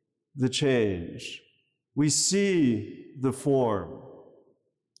the change. We see the form.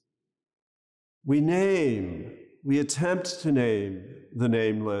 We attempt to name the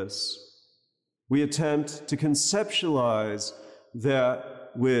nameless. We attempt to conceptualize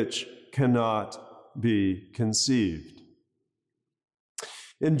that which cannot be conceived.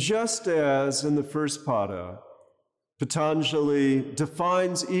 And just as in the first pada, Patanjali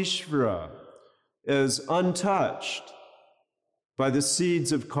defines Ishvara as untouched by the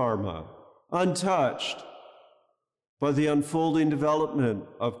seeds of karma, untouched by the unfolding development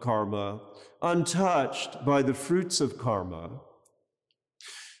of karma, untouched by the fruits of karma.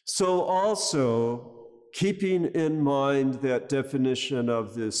 So also, keeping in mind that definition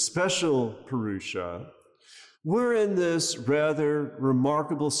of this special Purusha, we're in this rather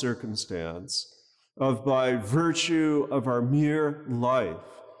remarkable circumstance of, by virtue of our mere life,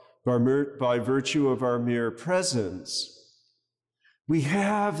 by virtue of our mere presence, we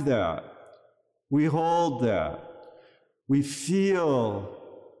have that, we hold that, we feel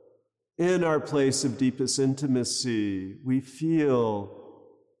in our place of deepest intimacy, we feel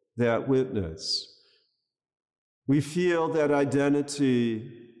that witness. We feel that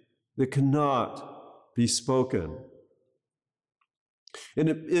identity that cannot be spoken. And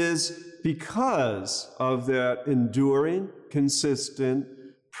it is because of that enduring, consistent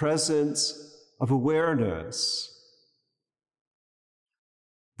presence of awareness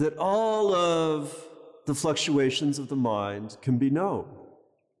that all of the fluctuations of the mind can be known.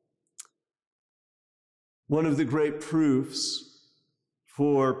 One of the great proofs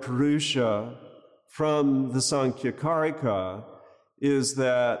for Purusha from the Sankhya Karika is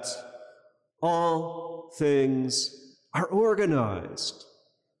that all things are organized.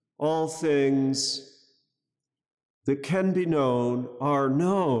 All things that can be known are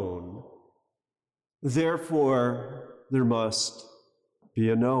known. Therefore, there must be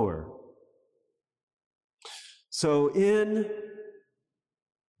a knower. So in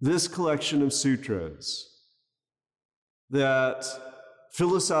this collection of sutras, that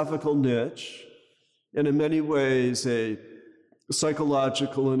philosophical niche, and in many ways a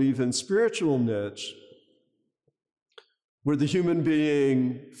psychological and even spiritual niche, where the human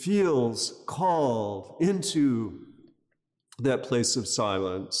being feels called into that place of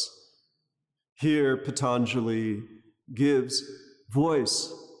silence, here Patanjali gives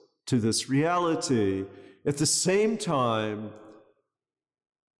voice to this reality, at the same time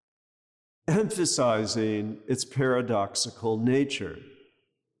emphasizing its paradoxical nature.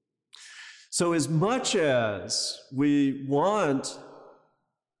 So as much as we want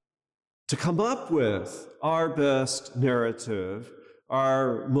to come up with our best narrative,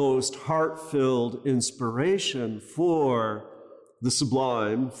 our most heart-filled inspiration for the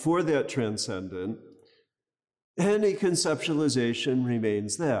sublime, for that transcendent, any conceptualization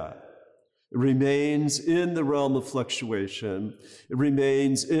remains that. It remains in the realm of fluctuation. It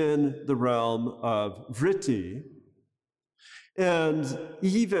remains in the realm of vritti. And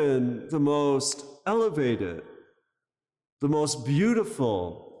even the most elevated, the most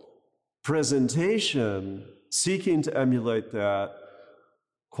beautiful presentation seeking to emulate that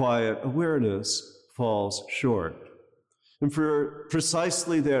quiet awareness falls short. And for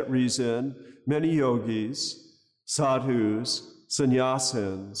precisely that reason, many yogis, sadhus,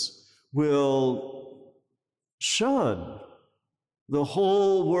 sannyasins will shun the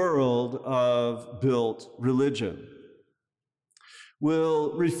whole world of built religion,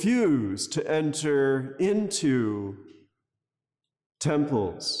 will refuse to enter into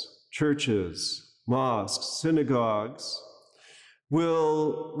temples, churches, mosques, synagogues,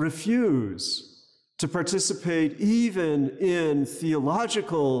 will refuse to participate even in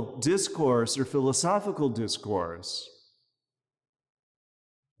theological discourse or philosophical discourse,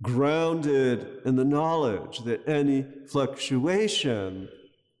 grounded in the knowledge that any fluctuation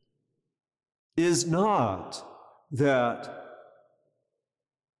is not that,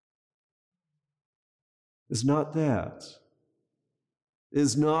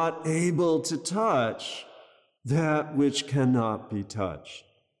 is not able to touch that which cannot be touched.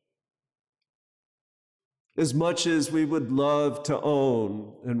 As much as we would love to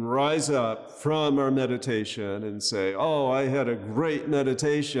own and rise up from our meditation and say, oh, I had a great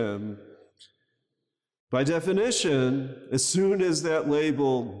meditation, By definition, as soon as that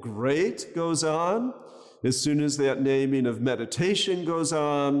label great goes on, as soon as that naming of meditation goes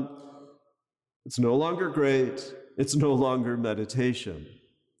on, it's no longer great, it's no longer meditation.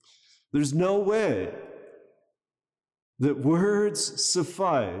 There's no way that words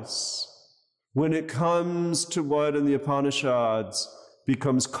suffice when it comes to what in the Upanishads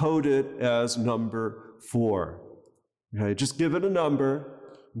becomes coded as number 4. Okay, just give it a number,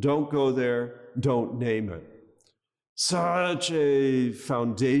 don't go there, don't name it. Such a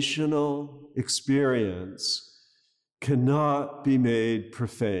foundational experience cannot be made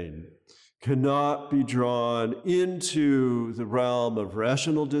profane, cannot be drawn into the realm of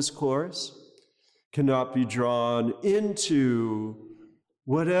rational discourse, cannot be drawn into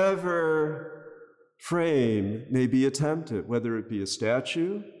whatever frame may be attempted, whether it be a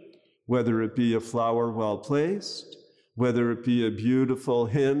statue, whether it be a flower well placed, whether it be a beautiful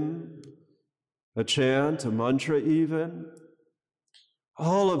hymn, a chant, a mantra even.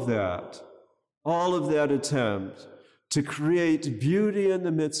 All of that attempt to create beauty in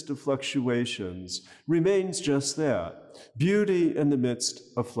the midst of fluctuations remains just that, beauty in the midst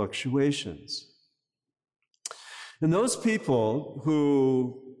of fluctuations. And those people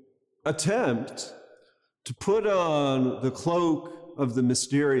who attempt to put on the cloak of the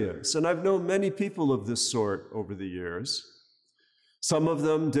mysterious, and I've known many people of this sort over the years. Some of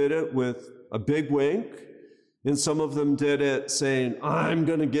them did it with a big wink, and some of them did it saying, I'm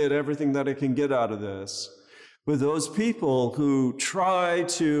going to get everything that I can get out of this. But those people who try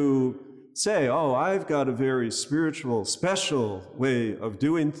to say, oh, I've got a very spiritual, special way of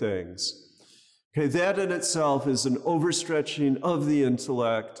doing things, okay, that in itself is an overstretching of the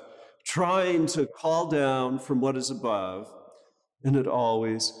intellect, trying to call down from what is above, and it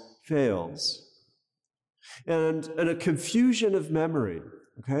always fails. And a confusion of memory.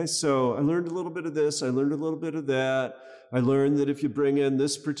 Okay, so I learned a little bit of this, I learned a little bit of that. I learned that if you bring in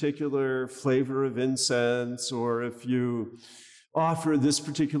this particular flavor of incense, or if you offer this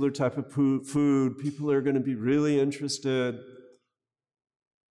particular type of food, people are going to be really interested.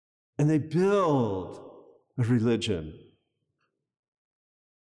 And they build a religion.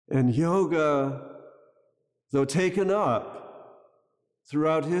 And yoga, though taken up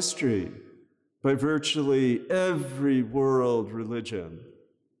throughout history by virtually every world religion,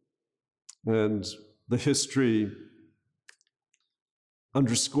 and the history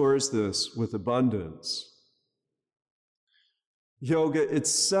underscores this with abundance. Yoga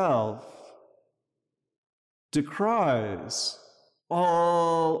itself decries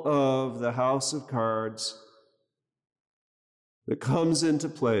all of the house of cards that comes into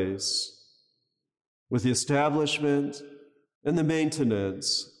place with the establishment and the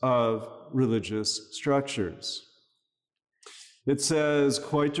maintenance of religious structures. It says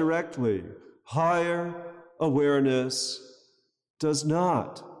quite directly, higher awareness does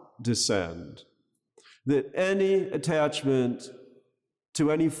not descend, that any attachment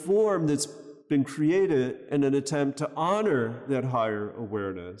to any form that's been created in an attempt to honor that higher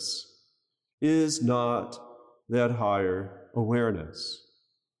awareness is not that higher awareness.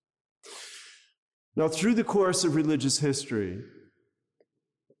 Now, through the course of religious history,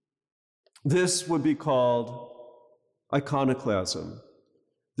 this would be called iconoclasm.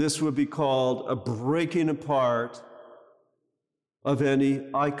 This would be called a breaking apart of any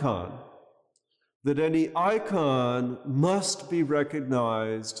icon. That any icon must be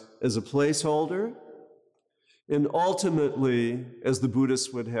recognized as a placeholder, and ultimately, as the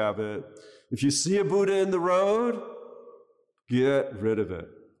Buddhists would have it, if you see a Buddha in the road, get rid of it.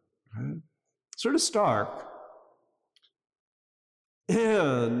 Right? Sort of stark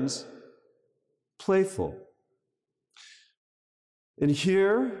and playful. And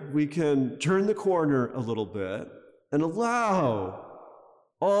here we can turn the corner a little bit and allow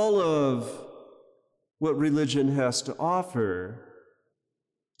all of what religion has to offer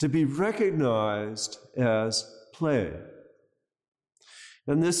to be recognized as play.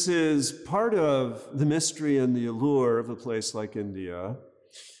 And this is part of the mystery and the allure of a place like India,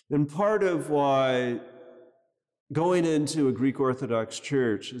 and part of why going into a Greek Orthodox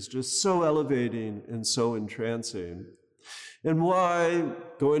church is just so elevating and so entrancing, and why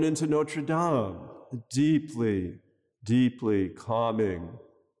going into Notre Dame, a deeply, deeply calming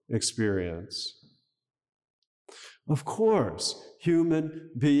experience. Of course,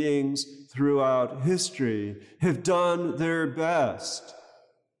 human beings throughout history have done their best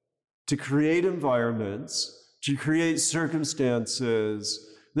to create environments, to create circumstances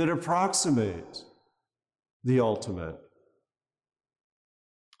that approximate the ultimate.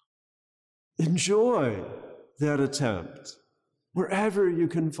 Enjoy that attempt wherever you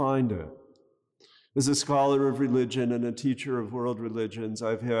can find it. As a scholar of religion and a teacher of world religions,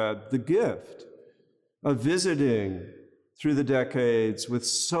 I've had the gift of visiting through the decades with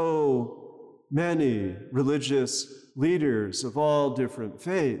so many religious leaders of all different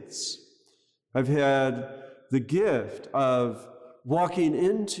faiths. I've had the gift of walking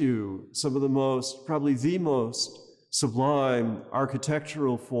into some of the most, probably the most sublime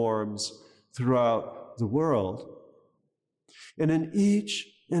architectural forms throughout the world. And in each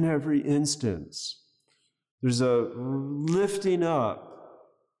and every instance, there's a lifting up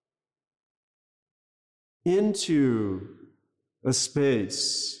into a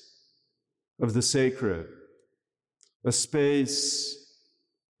space of the sacred, a space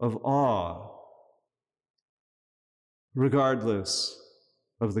of awe, regardless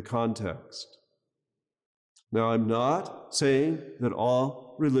of the context. Now, I'm not saying that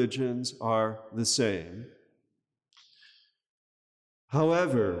all religions are the same.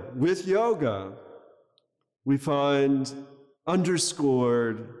 However, with yoga, we find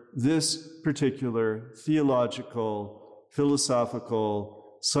underscored this particular theological,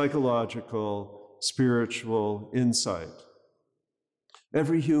 philosophical, psychological, spiritual insight.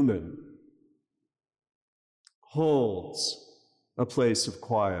 Every human holds a place of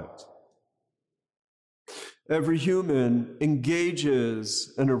quiet. Every human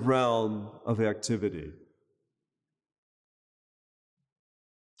engages in a realm of activity.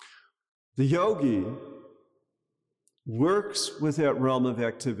 The yogi works with that realm of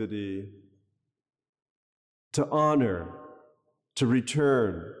activity to honor, to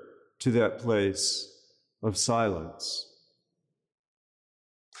return to that place of silence.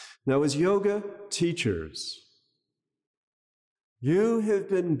 Now, as yoga teachers, you have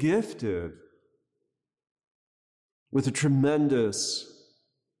been gifted with a tremendous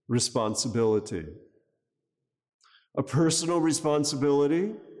responsibility, a personal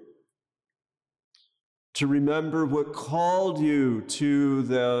responsibility to remember what called you to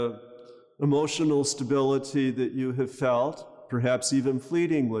the emotional stability that you have felt, perhaps even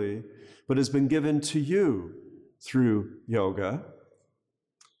fleetingly, but has been given to you through yoga.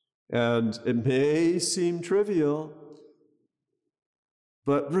 And it may seem trivial,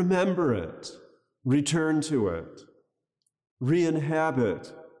 but remember it, return to it,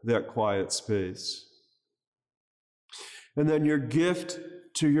 re-inhabit that quiet space. And then your gift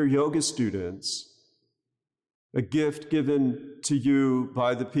to your yoga students, a gift given to you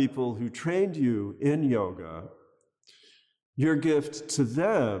by the people who trained you in yoga, your gift to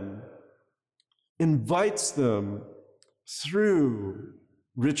them invites them through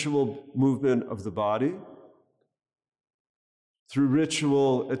ritual movement of the body, through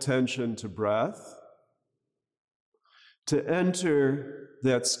ritual attention to breath, to enter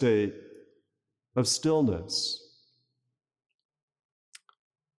that state of stillness.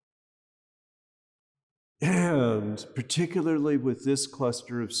 And particularly with this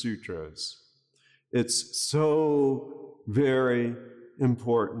cluster of sutras, it's so very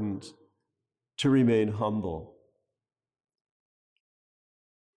important to remain humble.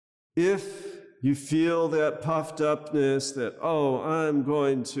 If you feel that puffed upness that, oh, I'm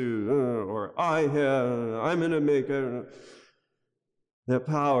going to, or I'm going to make, that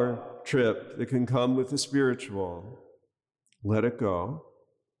power trip that can come with the spiritual, let it go.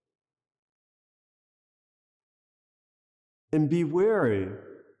 And be wary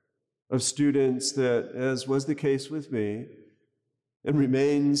of students that, as was the case with me, and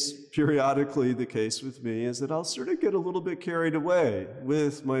remains periodically the case with me, is that I'll sort of get a little bit carried away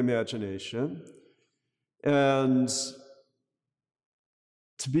with my imagination and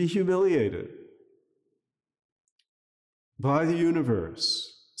to be humiliated by the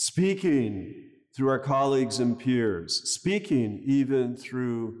universe, speaking through our colleagues and peers, speaking even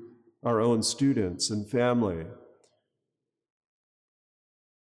through our own students and family.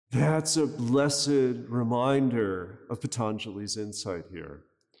 That's a blessed reminder of Patanjali's insight here,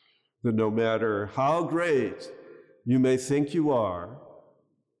 that no matter how great you may think you are,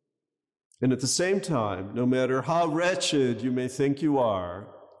 and at the same time, no matter how wretched you may think you are,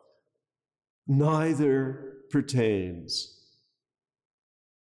 neither pertains.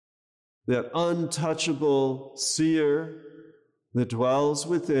 That untouchable seer that dwells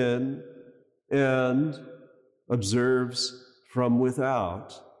within and observes from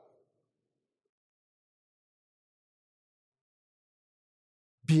without,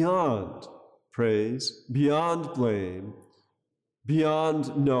 beyond praise, beyond blame,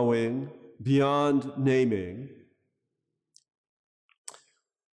 beyond knowing, beyond naming.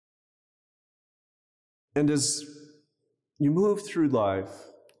 And as you move through life,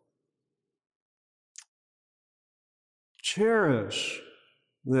 cherish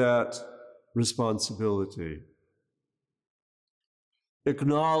that responsibility.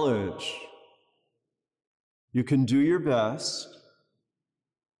 Acknowledge you can do your best.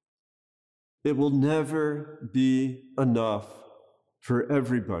 It will never be enough for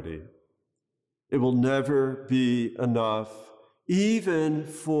everybody. It will never be enough, even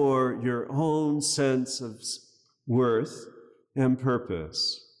for your own sense of worth and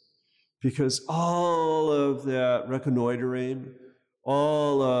purpose. Because all of that reconnoitering,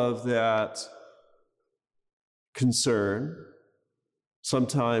 all of that concern,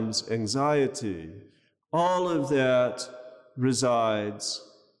 sometimes anxiety, all of that resides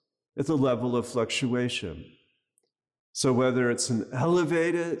at the level of fluctuation. So whether it's an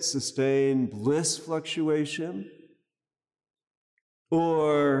elevated, sustained bliss fluctuation,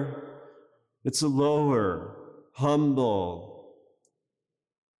 or it's a lower, humble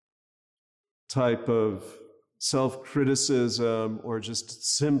type of self-criticism, or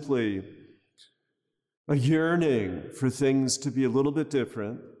just simply a yearning for things to be a little bit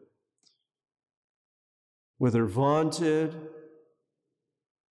different, whether vaunted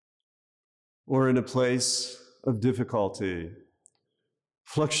or in a place of difficulty.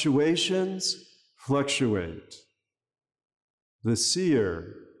 Fluctuations fluctuate. The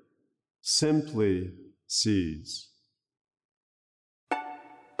seer simply sees.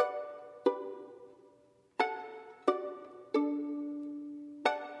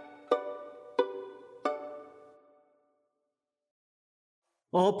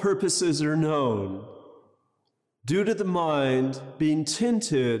 All purposes are known due to the mind being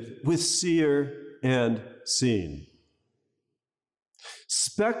tinted with seer and seen,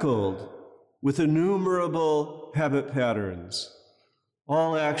 speckled with innumerable habit patterns.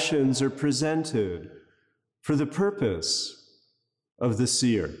 All actions are presented for the purpose of the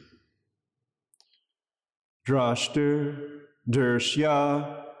seer. Drashtir,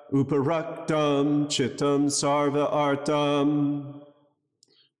 Dershya, Uparaktam, Chittam, Sarva Artam.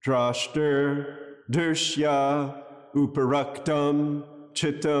 Drashtir, Dershya, Uparaktam,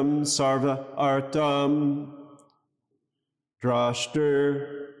 Chittam, Sarva Artam. Drashtir,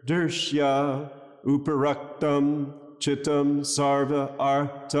 Dershya, Uparaktam, Chittam, Sarva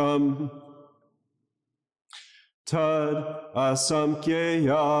Artam. Tad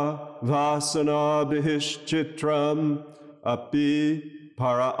asamkyeya vasana bhishchitram api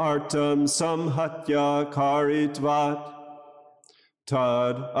para artam samhatya karitvat.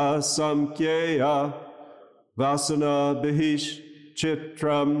 Tad asamkyeya vasana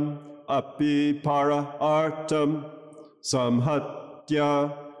bhishchitram api para artam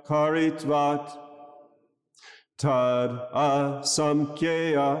samhatya karitvat. Tad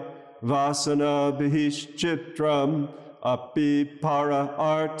asamkyeya vasana bhishchitram api para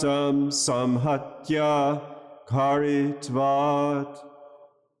artam samhatya karitvat.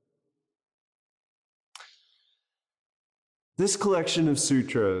 This collection of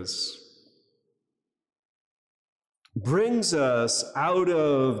sutras brings us out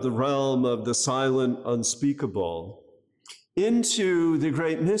of the realm of the silent unspeakable into the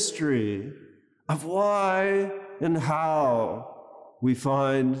great mystery of why and how we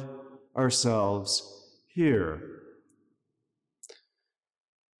find ourselves here.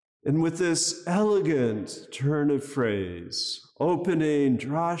 And with this elegant turn of phrase, opening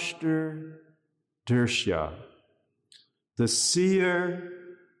Drashtir, Dershya, the seer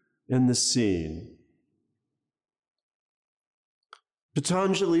and the seen,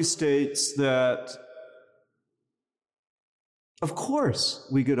 Patanjali states that, of course,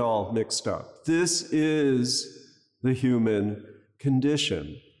 we get all mixed up. This is the human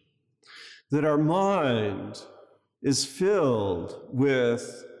condition, that our mind is filled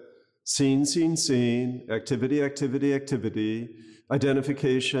with seen, seen, seen, activity, activity, activity,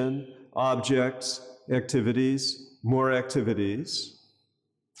 identification, objects, activities, more activities.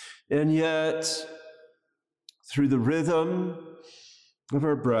 And yet, through the rhythm of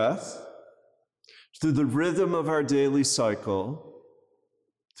our breath, through the rhythm of our daily cycle,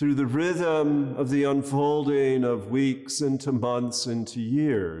 through the rhythm of the unfolding of weeks into months into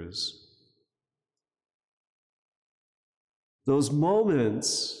years, those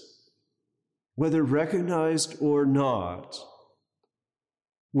moments, whether recognized or not,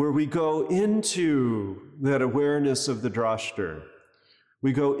 where we go into that awareness of the drashtir,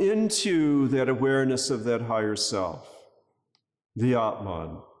 we go into that awareness of that higher self, the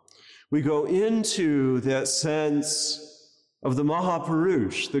Atman. We go into that sense of the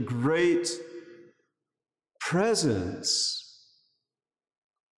Mahapurush, the great presence.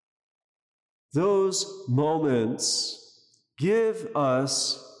 Those moments give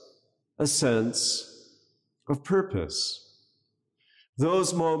us a sense of purpose.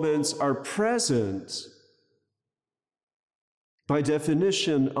 those moments are present, by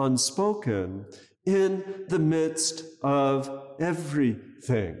definition unspoken, in the midst of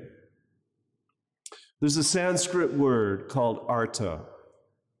everything. There's a Sanskrit word called artha.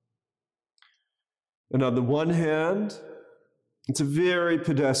 And on the one hand, it's a very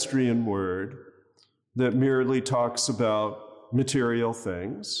pedestrian word that merely talks about material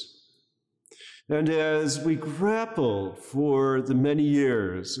things. And as we grappled for the many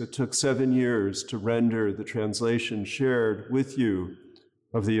years, it took 7 years to render the translation shared with you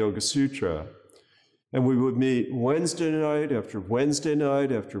of the Yoga Sutra. And we would meet Wednesday night after Wednesday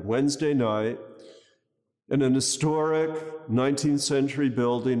night after Wednesday night in an historic 19th century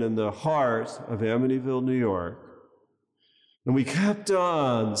building in the heart of Amityville, New York. And we kept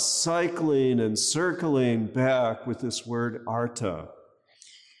on cycling and circling back with this word artha.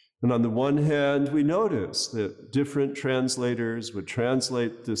 And on the one hand, we noticed that different translators would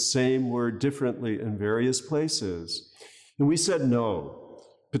translate the same word differently in various places. And we said, no,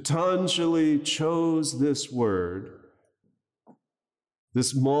 Patanjali chose this word,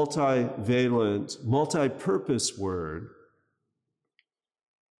 this multivalent, multi-purpose word,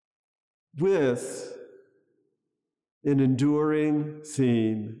 with an enduring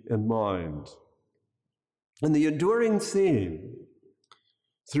theme in mind. And the enduring theme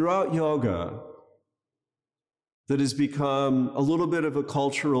throughout yoga that has become a little bit of a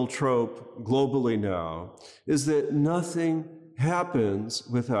cultural trope globally now is that nothing happens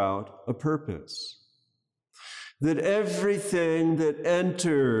without a purpose. That everything that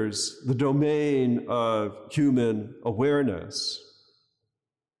enters the domain of human awareness,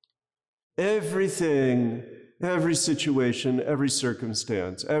 everything, every situation, every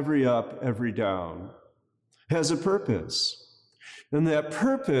circumstance, every up, every down, has a purpose. And that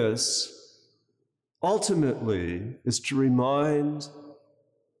purpose, ultimately, is to remind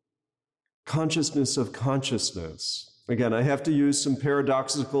consciousness of consciousness. Again, I have to use some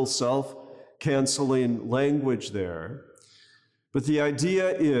paradoxical self-canceling language there. But the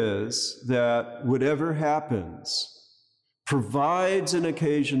idea is that whatever happens provides an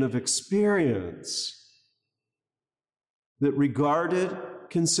occasion of experience that, regarded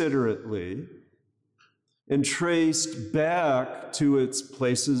considerately and traced back to its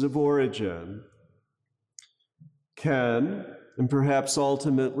places of origin, can, and perhaps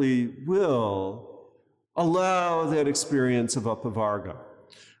ultimately will, allow that experience of apavarga,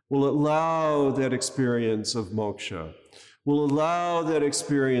 will allow that experience of moksha, will allow that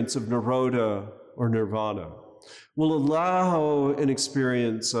experience of nirodha or nirvana, will allow an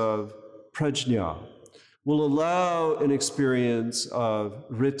experience of prajna, will allow an experience of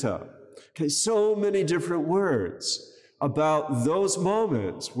rita. Okay, so many different words about those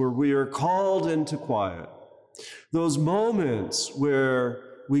moments where we are called into quiet, those moments where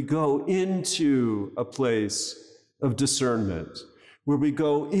we go into a place of discernment, where we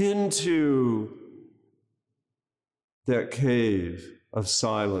go into that cave of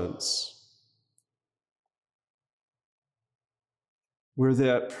silence, where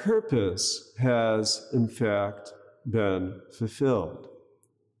that purpose has, in fact, been fulfilled.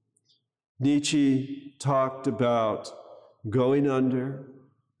 Nietzsche talked about going under,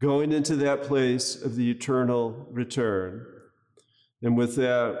 going into that place of the eternal return. And with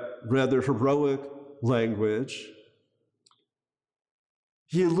that rather heroic language,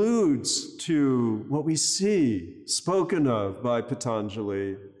 he alludes to what we see spoken of by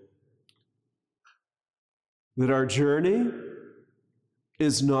Patanjali, that our journey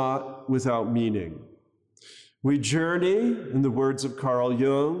is not without meaning. We journey, in the words of Carl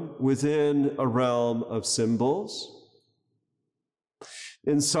Jung, within a realm of symbols.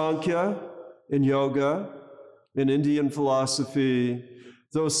 In Sankhya, in yoga, in Indian philosophy,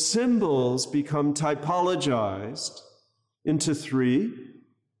 those symbols become typologized into 3,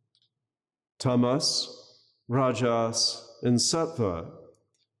 tamas, rajas, and sattva,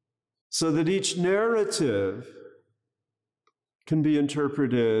 so that each narrative can be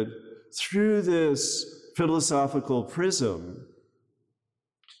interpreted through this philosophical prism,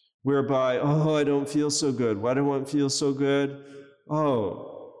 whereby, oh, I don't feel so good. Why do I not feel so good?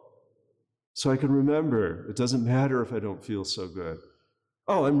 Oh, so I can remember, it doesn't matter if I don't feel so good.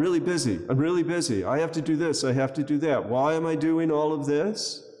 Oh, I'm really busy. I'm really busy. I have to do this. I have to do that. Why am I doing all of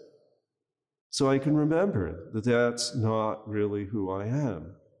this? So I can remember that that's not really who I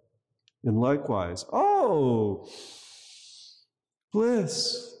am. And likewise, oh,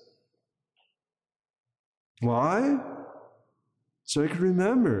 bliss. Why? So I can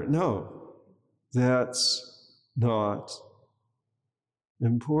remember, no, that's not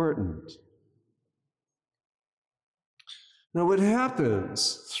important. Now, what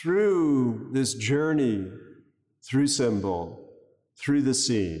happens through this journey, through symbol, through the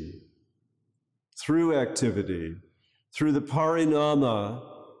scene, through activity, through the parinama,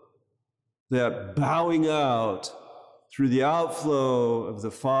 that bowing out, through the outflow of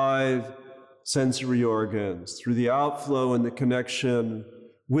the 5 sensory organs, through the outflow and the connection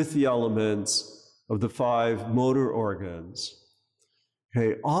with the elements of the 5 motor organs.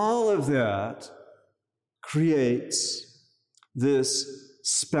 Okay, all of that creates this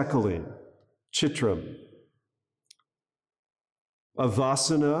speckling, chitram, a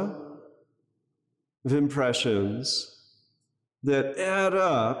vasana of impressions that add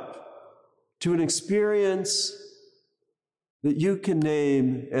up to an experience that you can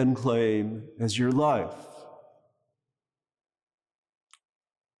name and claim as your life.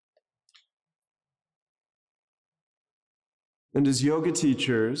 And as yoga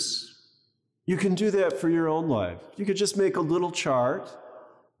teachers, you can do that for your own life. You could just make a little chart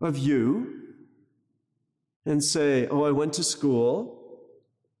of you and say, oh, I went to school.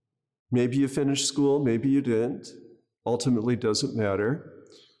 Maybe you finished school, maybe you didn't. Ultimately, doesn't matter.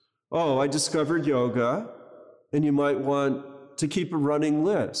 Oh, I discovered yoga. And you might want to keep a running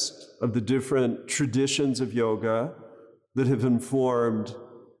list of the different traditions of yoga that have informed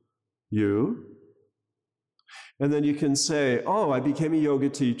you. And then you can say, oh, I became a yoga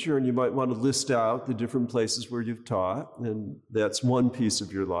teacher, and you might want to list out the different places where you've taught, and that's one piece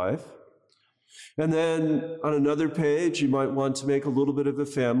of your life. And then on another page, you might want to make a little bit of a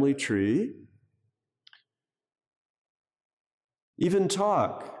family tree. Even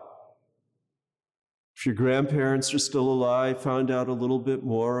talk. If your grandparents are still alive, find out a little bit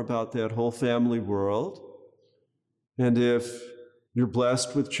more about that whole family world. And if you're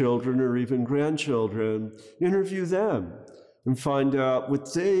blessed with children or even grandchildren, interview them and find out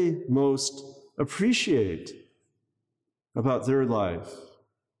what they most appreciate about their life,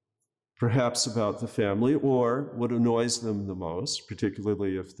 perhaps about the family, or what annoys them the most,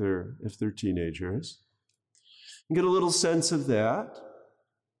 particularly if they're teenagers. And get a little sense of that.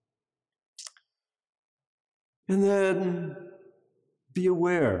 And then be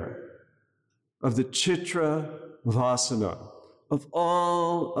aware of the chitra vasana, of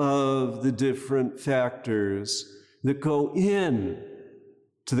all of the different factors that go in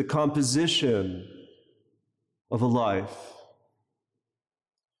to the composition of a life.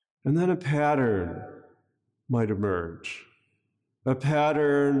 And then a pattern might emerge, a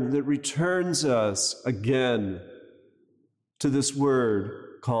pattern that returns us again to this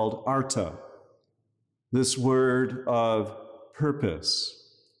word called artha, this word of purpose.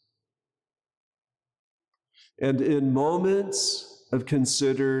 And in moments of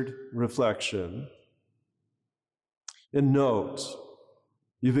considered reflection, and note,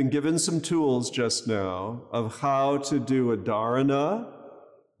 you've been given some tools just now of how to do a dharana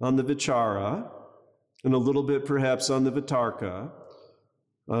on the vichara, and a little bit perhaps on the vitarka,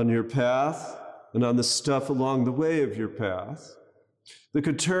 on your path, and on the stuff along the way of your path, that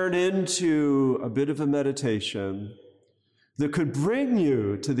could turn into a bit of a meditation that could bring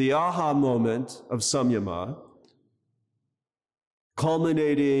you to the aha moment of samyama,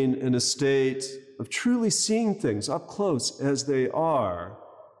 culminating in a state of truly seeing things up close as they are,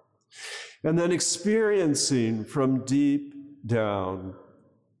 and then experiencing from deep down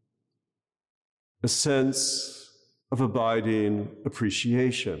a sense of abiding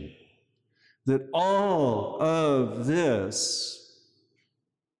appreciation. That all of this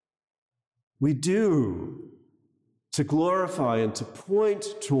we do to glorify and to point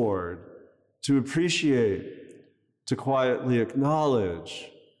toward, to appreciate, to quietly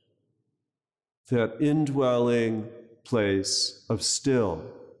acknowledge that indwelling place of still,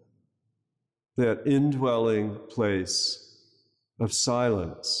 that indwelling place of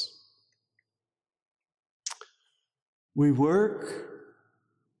silence. We work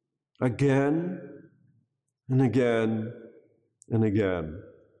again and again and again.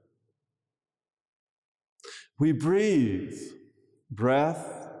 We breathe,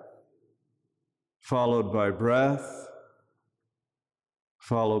 breath, followed by breath,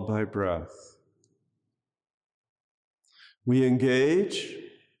 followed by breath. We engage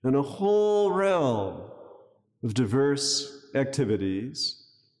in a whole realm of diverse activities.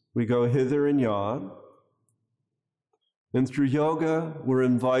 We go hither and yon. And through yoga, we're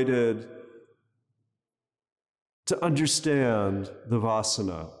invited to understand the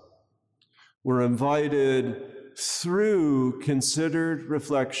vasana. We're invited through considered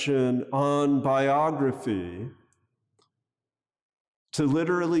reflection on biography to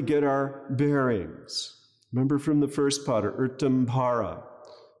literally get our bearings. Remember from the first pada, Urtam Para,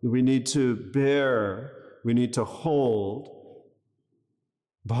 that we need to bear, we need to hold,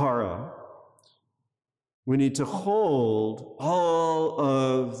 Bhara. We need to hold all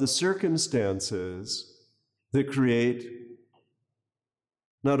of the circumstances that create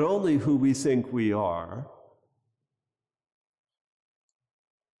not only who we think we are,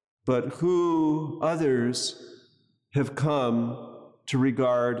 but who others have come to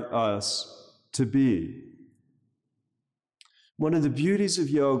regard us to be. One of the beauties of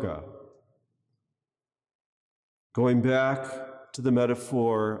yoga, going back to the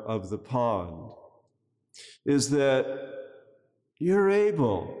metaphor of the pond, is that you're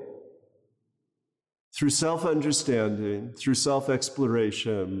able, through self-understanding, through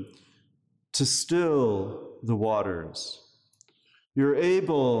self-exploration, to still the waters. You're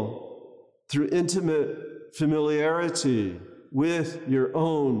able, through intimate familiarity with your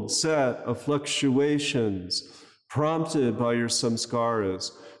own set of fluctuations, prompted by your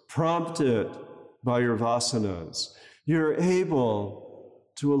samskaras, prompted by your vasanas, you're able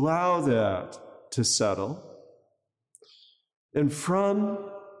to allow that to settle. And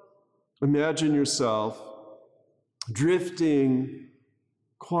imagine yourself drifting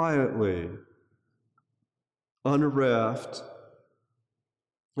quietly on a raft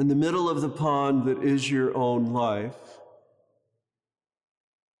in the middle of the pond that is your own life.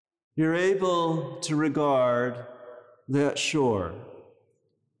 You're able to regard that shore.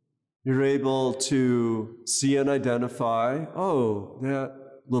 You're able to see and identify, oh, that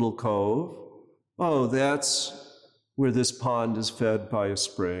little cove. Oh, that's where this pond is fed by a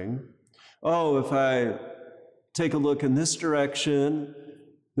spring. Oh, if I take a look in this direction,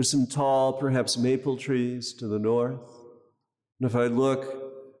 there's some tall, perhaps maple trees to the north. And if I look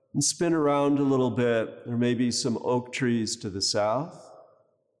and spin around a little bit, there may be some oak trees to the south.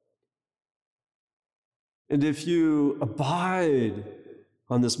 And if you abide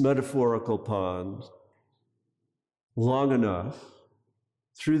on this metaphorical pond long enough,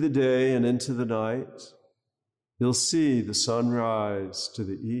 through the day and into the night, you'll see the sunrise to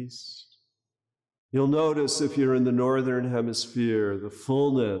the east. You'll notice, if you're in the northern hemisphere, the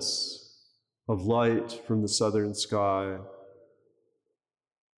fullness of light from the southern sky.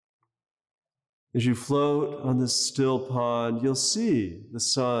 As you float on this still pond, you'll see the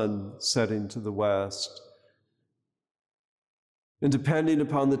sun setting to the west. And depending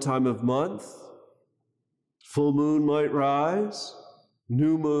upon the time of month, full moon might rise,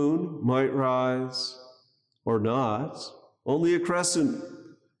 new moon might rise, or not, only a crescent,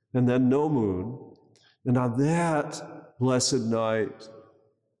 and then no moon. And on that blessed night,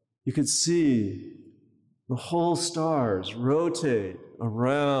 you could see the whole stars rotate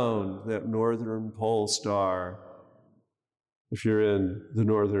around that northern pole star, if you're in the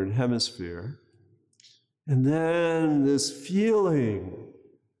northern hemisphere. And then this feeling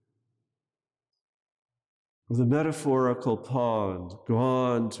of the metaphorical pond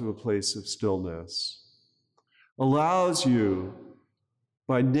gone to a place of stillness allows you,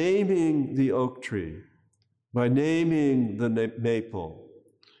 by naming the oak tree, by naming the maple,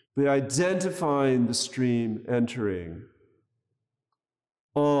 by identifying the stream entering,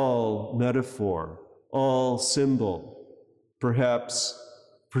 all metaphor, all symbol, perhaps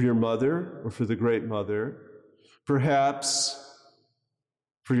for your mother or for the great mother, perhaps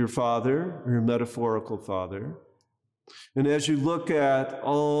for your father or your metaphorical father. And as you look at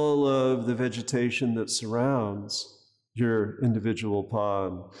all of the vegetation that surrounds your individual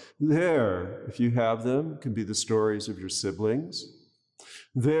pond, there, if you have them, can be the stories of your siblings.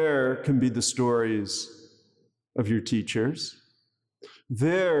 There can be the stories of your teachers.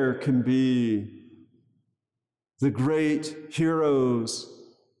 There can be the great heroes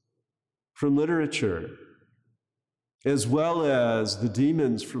from literature, as well as the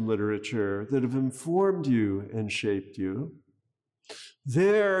demons from literature that have informed you and shaped you.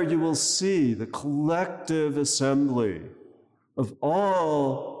 There you will see the collective assembly of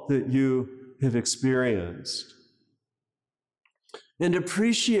all that you have experienced, and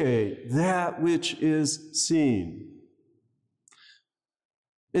appreciate that which is seen.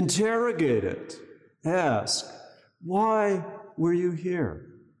 Interrogate it. Ask, why were you here?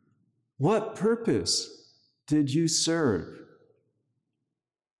 What purpose did you serve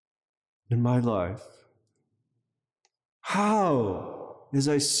in my life? How, as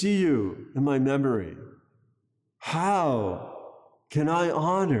I see you in my memory, how can I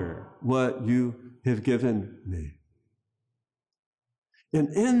honor what you have given me?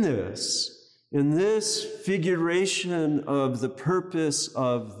 And in this figuration of the purpose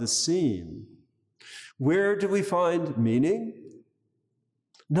of the scene, where do we find meaning?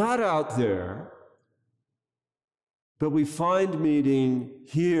 Not out there, but we find meaning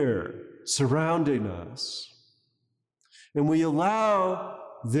here, surrounding us. And we allow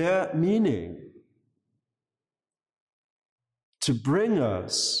that meaning to bring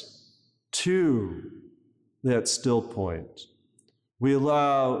us to that still point. We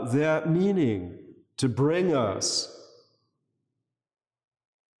allow that meaning to bring us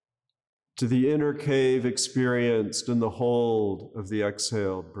to the inner cave experienced in the hold of the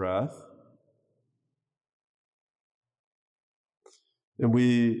exhaled breath. And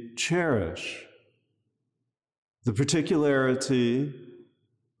we cherish the particularity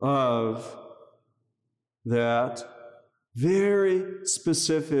of that very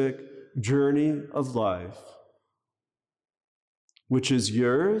specific journey of life, which is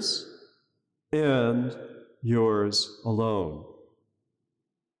yours and yours alone.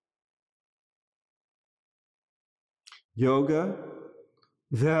 Yoga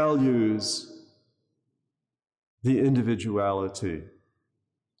values the individuality.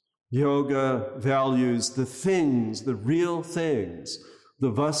 Yoga values the things, the real things,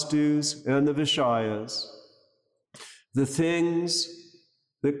 the vastus and the vishayas, the things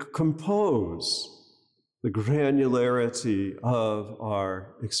that compose the granularity of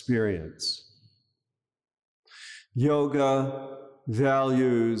our experience. Yoga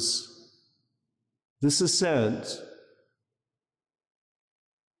values this ascent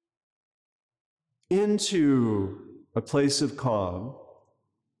into a place of calm,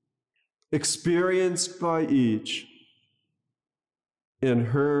 experienced by each in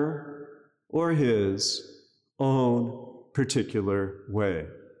her or his own particular way.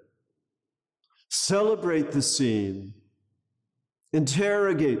 Celebrate the scene,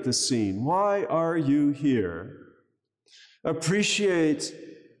 interrogate the scene. Why are you here? Appreciate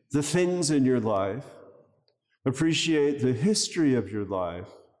the things in your life, appreciate the history of your life.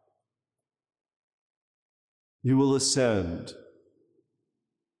 You will ascend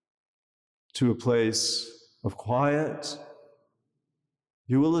to a place of quiet.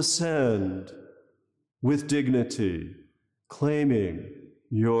 You will ascend with dignity, claiming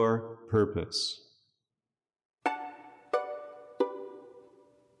your purpose.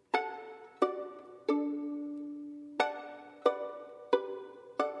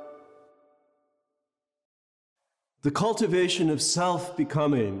 The cultivation of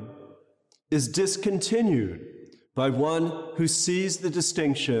self-becoming is discontinued by one who sees the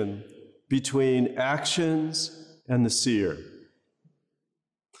distinction between actions and the seer.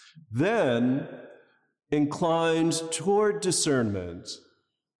 Then, inclined toward discernment,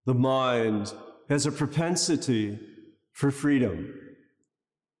 the mind has a propensity for freedom.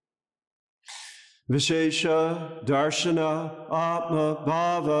 Vishesha darshana atma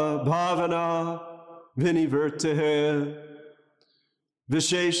bhava bhavana vinivartehe.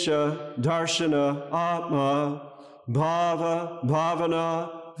 Vishesha darshana atma bhava bhavana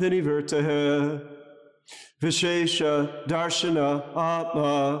vinivartehe. Vishesha darshana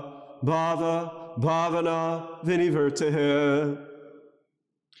atma bhava bhavana vinivartehe.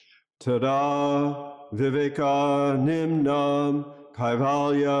 Tada viveka nimnam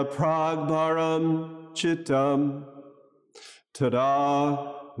kaivalya pragbaram chittam.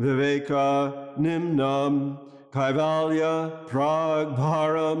 Tada viveka nimnam kaivalya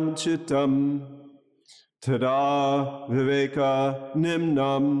pragbaram chittam. Tada viveka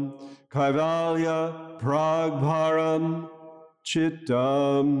nimnam kaivalya pragbaram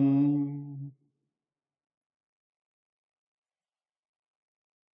chittam.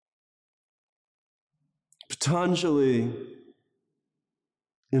 Patanjali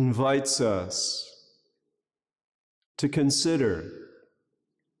invites us to consider,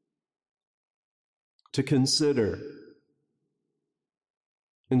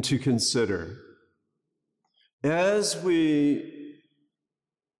 and to consider. As we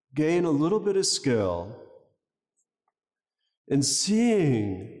gain a little bit of skill in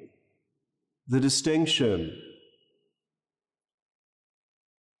seeing the distinction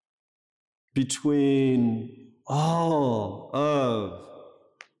between all of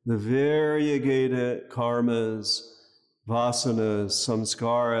the variegated karmas, vasanas,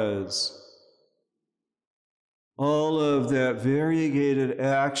 samskaras, all of that variegated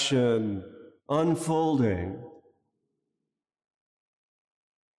action unfolding,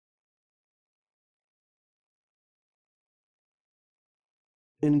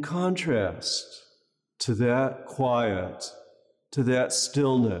 in contrast to that quiet, to that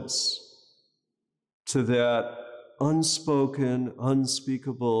stillness, to that unspoken,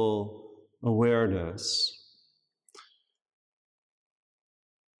 unspeakable awareness.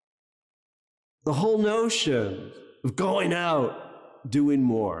 The whole notion of going out, doing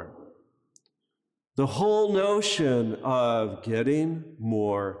more, the whole notion of getting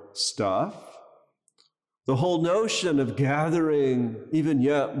more stuff, The whole notion of gathering even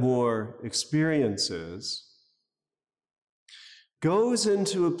yet more experiences goes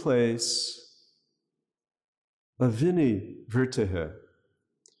into a place of vini-virtihe,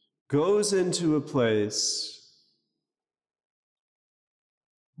 goes into a place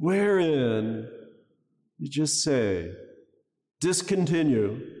wherein you just say,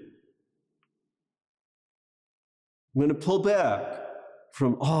 discontinue. I'm going to pull back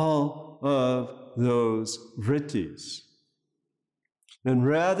from all of those vrittis. And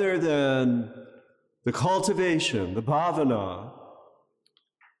rather than the cultivation, the bhavana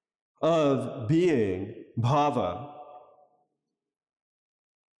of being bhava,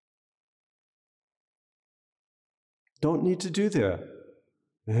 don't need to do that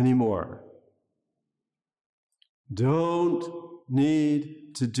anymore. Don't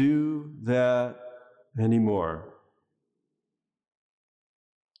need to do that anymore.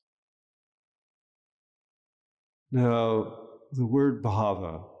 Now, the word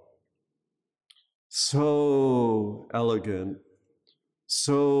bhava, so elegant,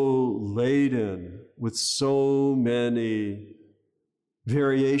 so laden with so many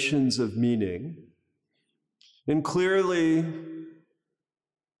variations of meaning, and clearly,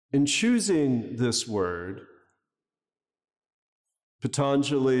 in choosing this word,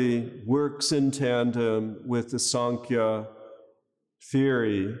 Patanjali works in tandem with the Sankhya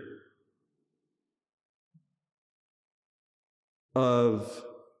theory of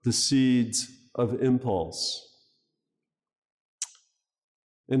the seeds of impulse.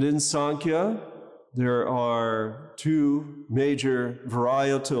 And in Sankhya, there are two major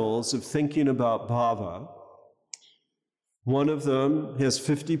varietals of thinking about bhava. One of them has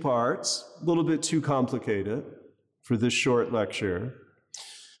 50 parts, a little bit too complicated for this short lecture,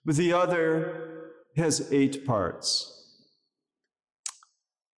 but the other has 8 parts.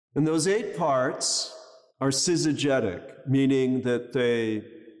 And those 8 parts are syzygetic, meaning that they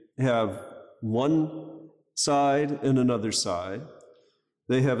have one side and another side.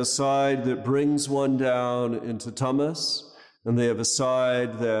 They have a side that brings one down into tamas, and they have a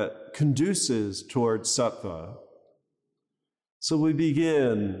side that conduces towards sattva. So we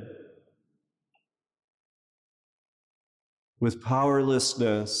begin with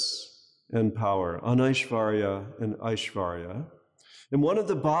powerlessness and power, anaishvarya and aishvarya. And one of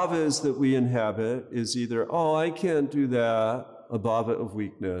the bhavas that we inhabit is either, oh, I can't do that, a bhava of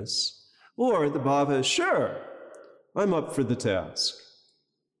weakness, or the bhava is, sure, I'm up for the task.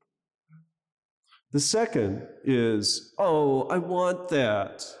 The second is, oh, I want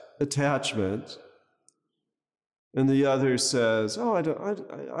that attachment. And the other says, oh,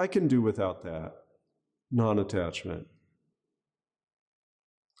 I can do without that, non-attachment.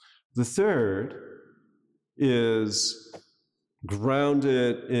 The third is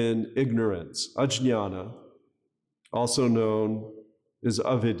grounded in ignorance, ajñāna, also known as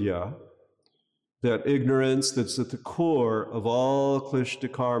avidya, that ignorance that's at the core of all klishta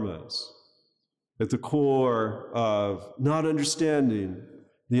karmas, at the core of not understanding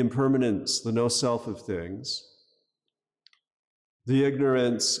the impermanence, the no self of things, the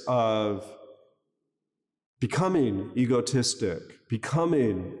ignorance of becoming egotistic,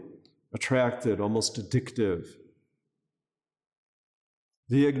 becoming attracted, almost addictive,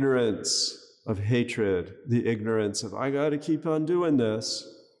 the ignorance of hatred, the ignorance of, I got to keep on doing this,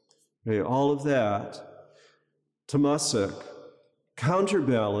 okay, all of that, tamasic,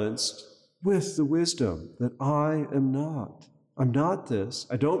 counterbalanced with the wisdom that I am not. I'm not this.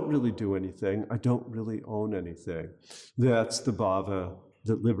 I don't really do anything. I don't really own anything. That's the bhava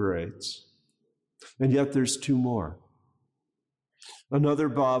that liberates. And yet there's 2 more. Another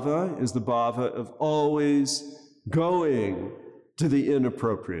bhava is the bhava of always going to the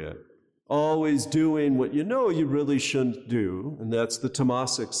inappropriate, always doing what you know you really shouldn't do, and that's the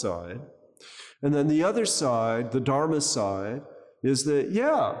tamasic side. And then the other side, the dharma side, is that,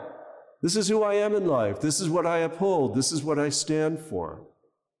 yeah, this is who I am in life. This is what I uphold. This is what I stand for.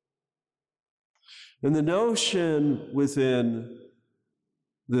 And the notion within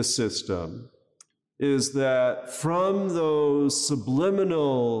this system is that from those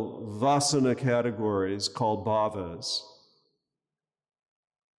subliminal vasana categories called bhavas,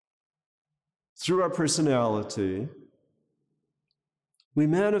 through our personality, we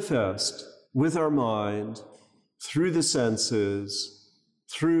manifest with our mind, through the senses,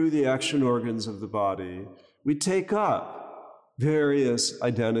 through the action organs of the body, we take up various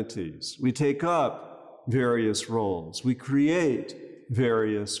identities. We take up various roles. We create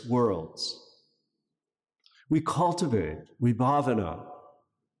various worlds. We cultivate, we bhavana.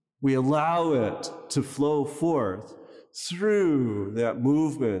 We allow it to flow forth through that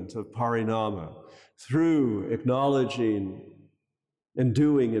movement of parinama, through acknowledging and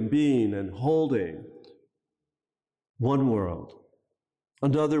doing and being and holding one world,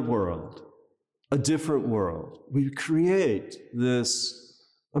 another world, a different world. We create this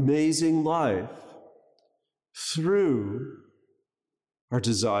amazing life through our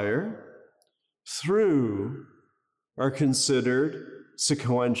desire, through our considered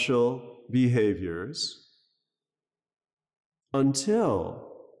sequential behaviors, until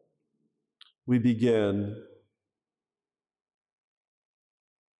we begin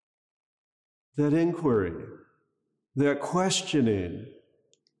that inquiry, that questioning.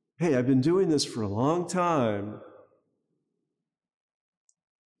 Hey, I've been doing this for a long time.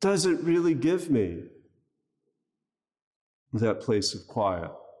 Does it really give me that place of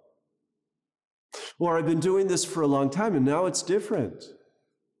quiet? Or I've been doing this for a long time and now it's different.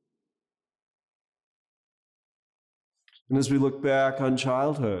 And as we look back on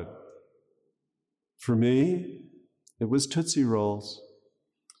childhood, for me, it was Tootsie Rolls.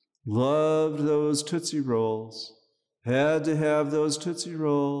 Loved those Tootsie Rolls. Had to have those Tootsie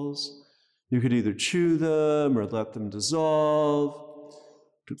Rolls. You could either chew them or let them dissolve.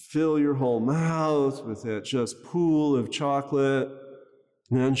 You could fill your whole mouth with that just pool of chocolate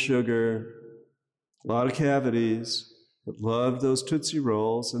and sugar. A lot of cavities, but loved those Tootsie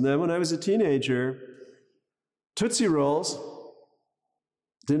Rolls. And then when I was a teenager, Tootsie Rolls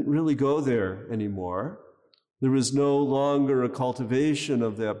didn't really go there anymore. There was no longer a cultivation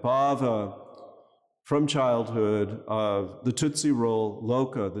of that bhava from childhood of the Tootsie Roll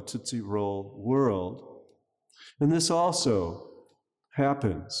loka, the Tootsie Roll world. And this also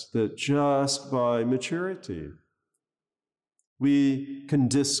happens, that just by maturity, we can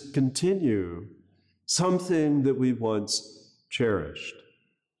discontinue something that we once cherished.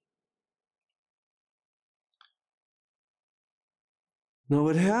 Now,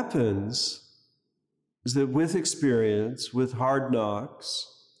 what happens is that with experience, with hard knocks,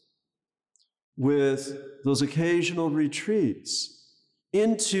 with those occasional retreats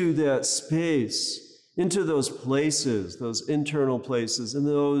into that space, into those places, those internal places, and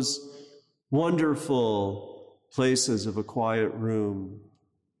those wonderful places of a quiet room,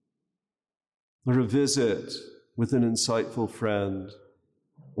 or a visit with an insightful friend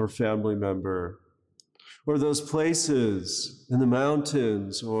or family member, or those places in the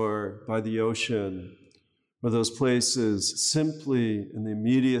mountains or by the ocean, or those places simply in the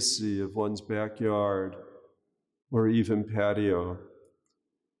immediacy of one's backyard or even patio.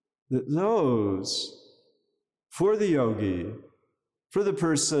 That those, for the yogi, for the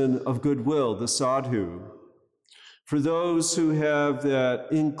person of goodwill, the sadhu, for those who have that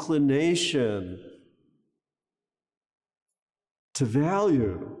inclination to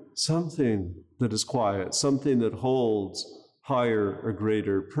value something that is quiet, something that holds higher or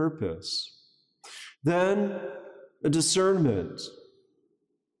greater purpose, then a discernment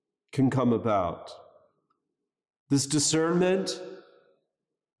can come about. This discernment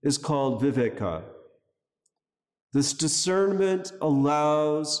is called viveka. This discernment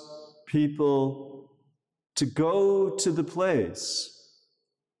allows people to go to the place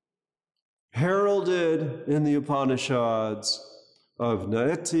heralded in the Upanishads of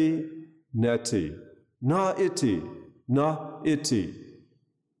naeti, neti, na iti, na iti.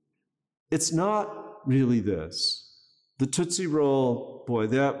 It's not really this. The Tootsie Roll, boy,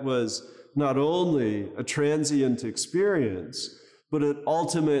 that was not only a transient experience, but it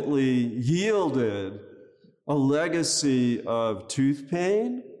ultimately yielded a legacy of tooth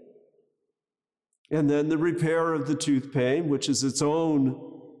pain, and then the repair of the tooth pain, which is its own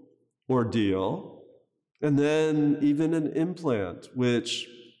ordeal, and then even an implant, which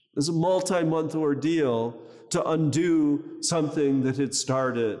is a multi-month ordeal to undo something that had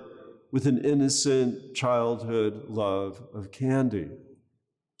started with an innocent childhood love of candy.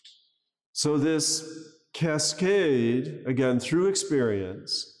 So this cascade, again, through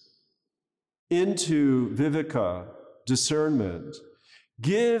experience, into viveka, discernment,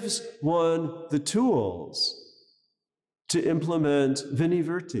 gives one the tools to implement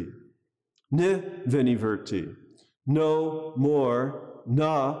vinivirti, nivinivirti, no more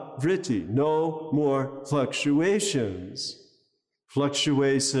na vritti, no more fluctuations.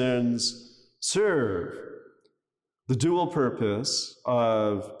 Fluctuations serve the dual purpose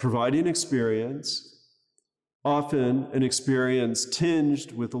of providing experience, often an experience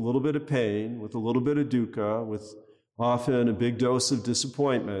tinged with a little bit of pain, with a little bit of dukkha, with often a big dose of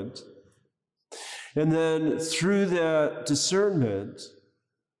disappointment. And then through that discernment,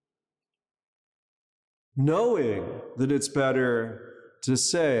 knowing that it's better to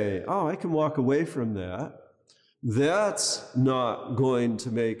say, oh, I can walk away from that. That's not going to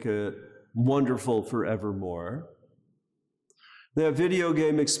make it wonderful forevermore. That video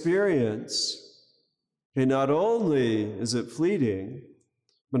game experience, okay, not only is it fleeting,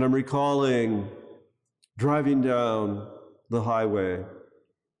 but I'm recalling driving down the highway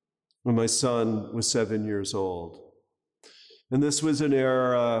when my son was 7 years old. And this was an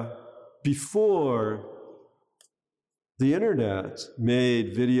era before the internet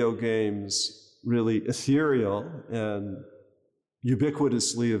made video games really ethereal and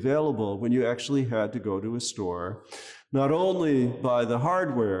ubiquitously available, when you actually had to go to a store, not only buy the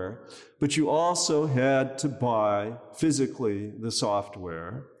hardware, but you also had to buy physically the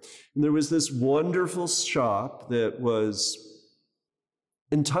software. And there was this wonderful shop that was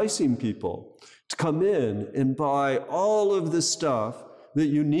enticing people to come in and buy all of the stuff that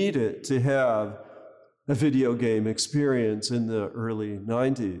you needed to have a video game experience in the early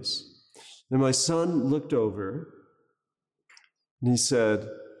 90s. And my son looked over and he said,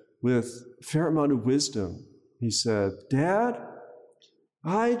 with a fair amount of wisdom, he said, "Dad,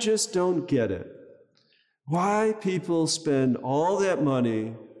 I just don't get it. Why people spend all that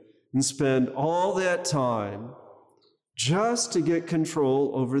money and spend all that time just to get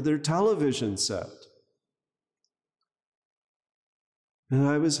control over their television set." And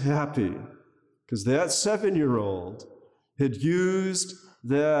I was happy, because that 7-year-old had used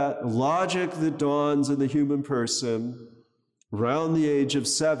that logic that dawns in the human person around the age of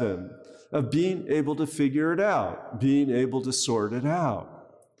 7, of being able to figure it out, being able to sort it out.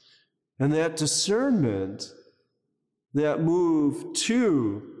 And that discernment, that move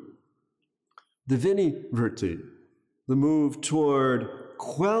to the Vinivrti, the move toward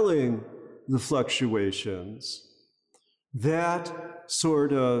quelling the fluctuations, that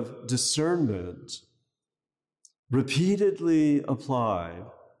sort of discernment, repeatedly applied,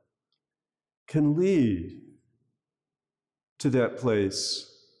 can lead to that place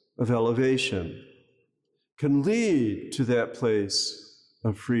of elevation, can lead to that place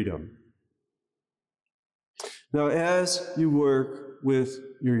of freedom. Now, as you work with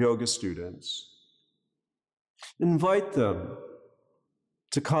your yoga students, invite them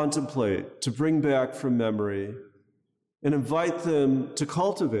to contemplate, to bring back from memory, and invite them to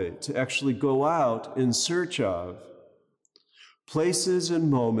cultivate, to actually go out in search of places and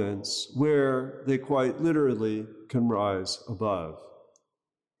moments where they quite literally can rise above.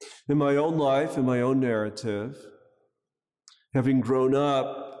 In my own life, in my own narrative, having grown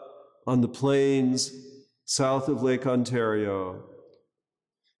up on the plains south of Lake Ontario,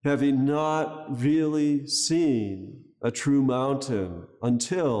 having not really seen a true mountain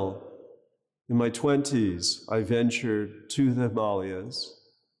until in my 20s, I ventured to the Himalayas,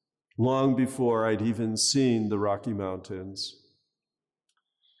 long before I'd even seen the Rocky Mountains.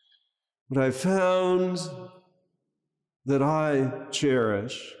 What I found that I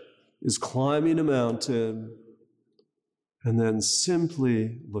cherish is climbing a mountain and then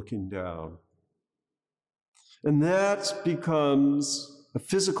simply looking down. And that becomes a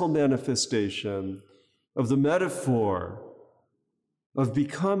physical manifestation of the metaphor of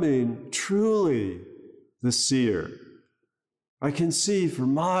becoming truly the seer. I can see for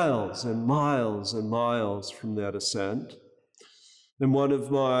miles and miles and miles from that ascent. And one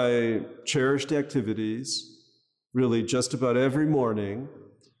of my cherished activities, really just about every morning,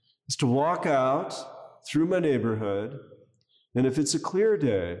 is to walk out through my neighborhood, and if it's a clear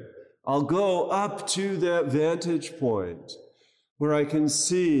day, I'll go up to that vantage point where I can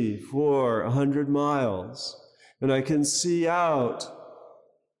see for 100 miles, and I can see out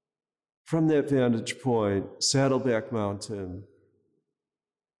from that vantage point, Saddleback Mountain,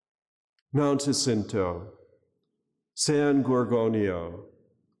 Mount Jacinto, San Gorgonio,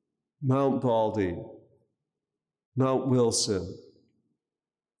 Mount Baldy, Mount Wilson,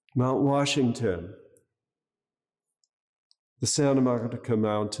 Mount Washington, the Santa Monica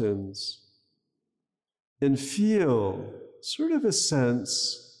Mountains, and feel sort of a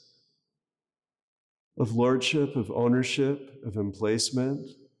sense of lordship, of ownership, of emplacement,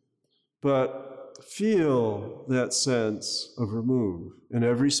 but feel that sense of remove. And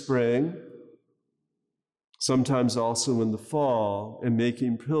every spring, sometimes also in the fall, and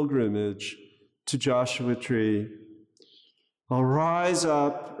making pilgrimage to Joshua Tree, I'll rise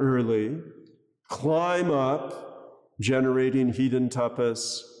up early, climb up, generating heat and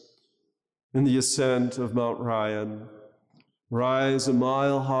tapas in the ascent of Mount Ryan, rise a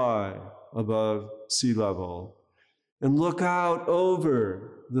mile high above sea level, and look out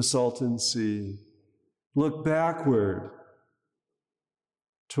over the Salton Sea, look backward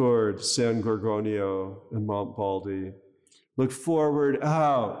toward San Gorgonio and Mount Baldy, look forward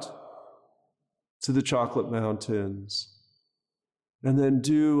out to the Chocolate Mountains, and then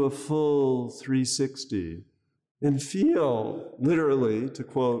do a full 360 and feel, literally, to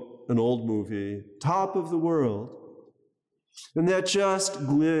quote an old movie, top of the world. And that just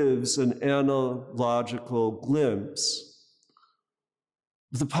gives an analogical glimpse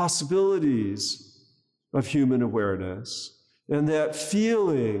of the possibilities of human awareness and that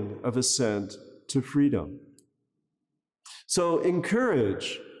feeling of ascent to freedom. So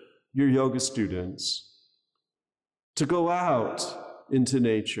encourage your yoga students to go out into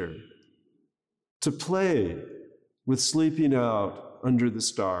nature, to play with sleeping out under the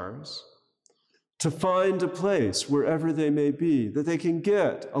stars, to find a place wherever they may be that they can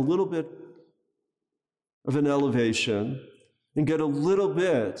get a little bit of an elevation and get a little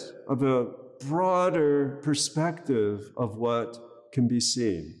bit of a broader perspective of what can be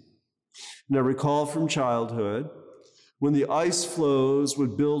seen. And I recall from childhood when the ice floes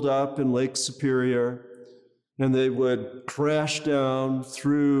would build up in Lake Superior and they would crash down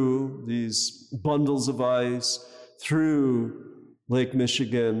through these bundles of ice, through Lake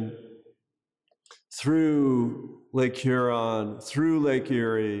Michigan, through Lake Huron, through Lake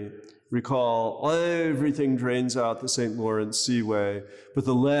Erie. Recall, everything drains out the St. Lawrence Seaway, but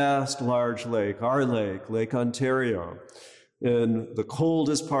the last large lake, our lake, Lake Ontario, in the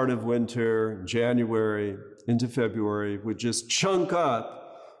coldest part of winter, January into February, would just chunk up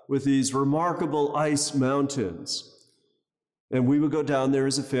with these remarkable ice mountains. And we would go down there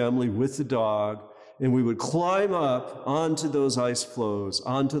as a family with the dog, and we would climb up onto those ice floes,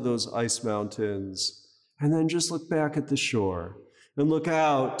 onto those ice mountains, and then just look back at the shore and look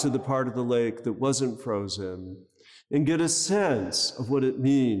out to the part of the lake that wasn't frozen and get a sense of what it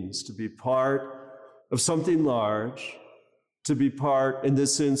means to be part of something large, to be part, in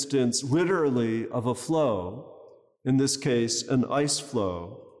this instance, literally of a flow, in this case, an ice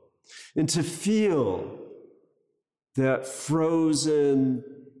flow, and to feel that frozen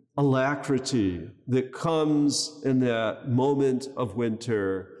alacrity that comes in that moment of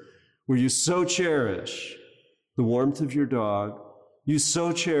winter where you so cherish the warmth of your dog, you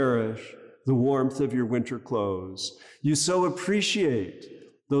so cherish the warmth of your winter clothes, you so appreciate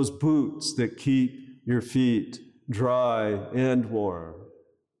those boots that keep your feet dry and warm.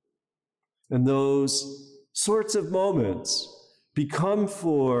 And those sorts of moments become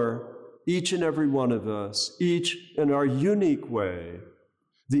for each and every one of us, each in our unique way,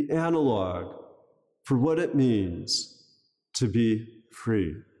 the analog for what it means to be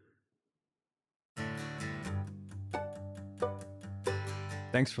free.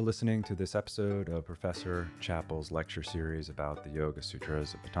 Thanks for listening to this episode of Professor Chapple's lecture series about the Yoga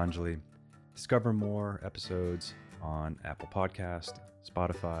Sutras of Patanjali. Discover more episodes on Apple Podcast,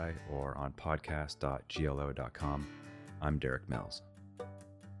 Spotify, or on podcast.glo.com. I'm Derek Mills.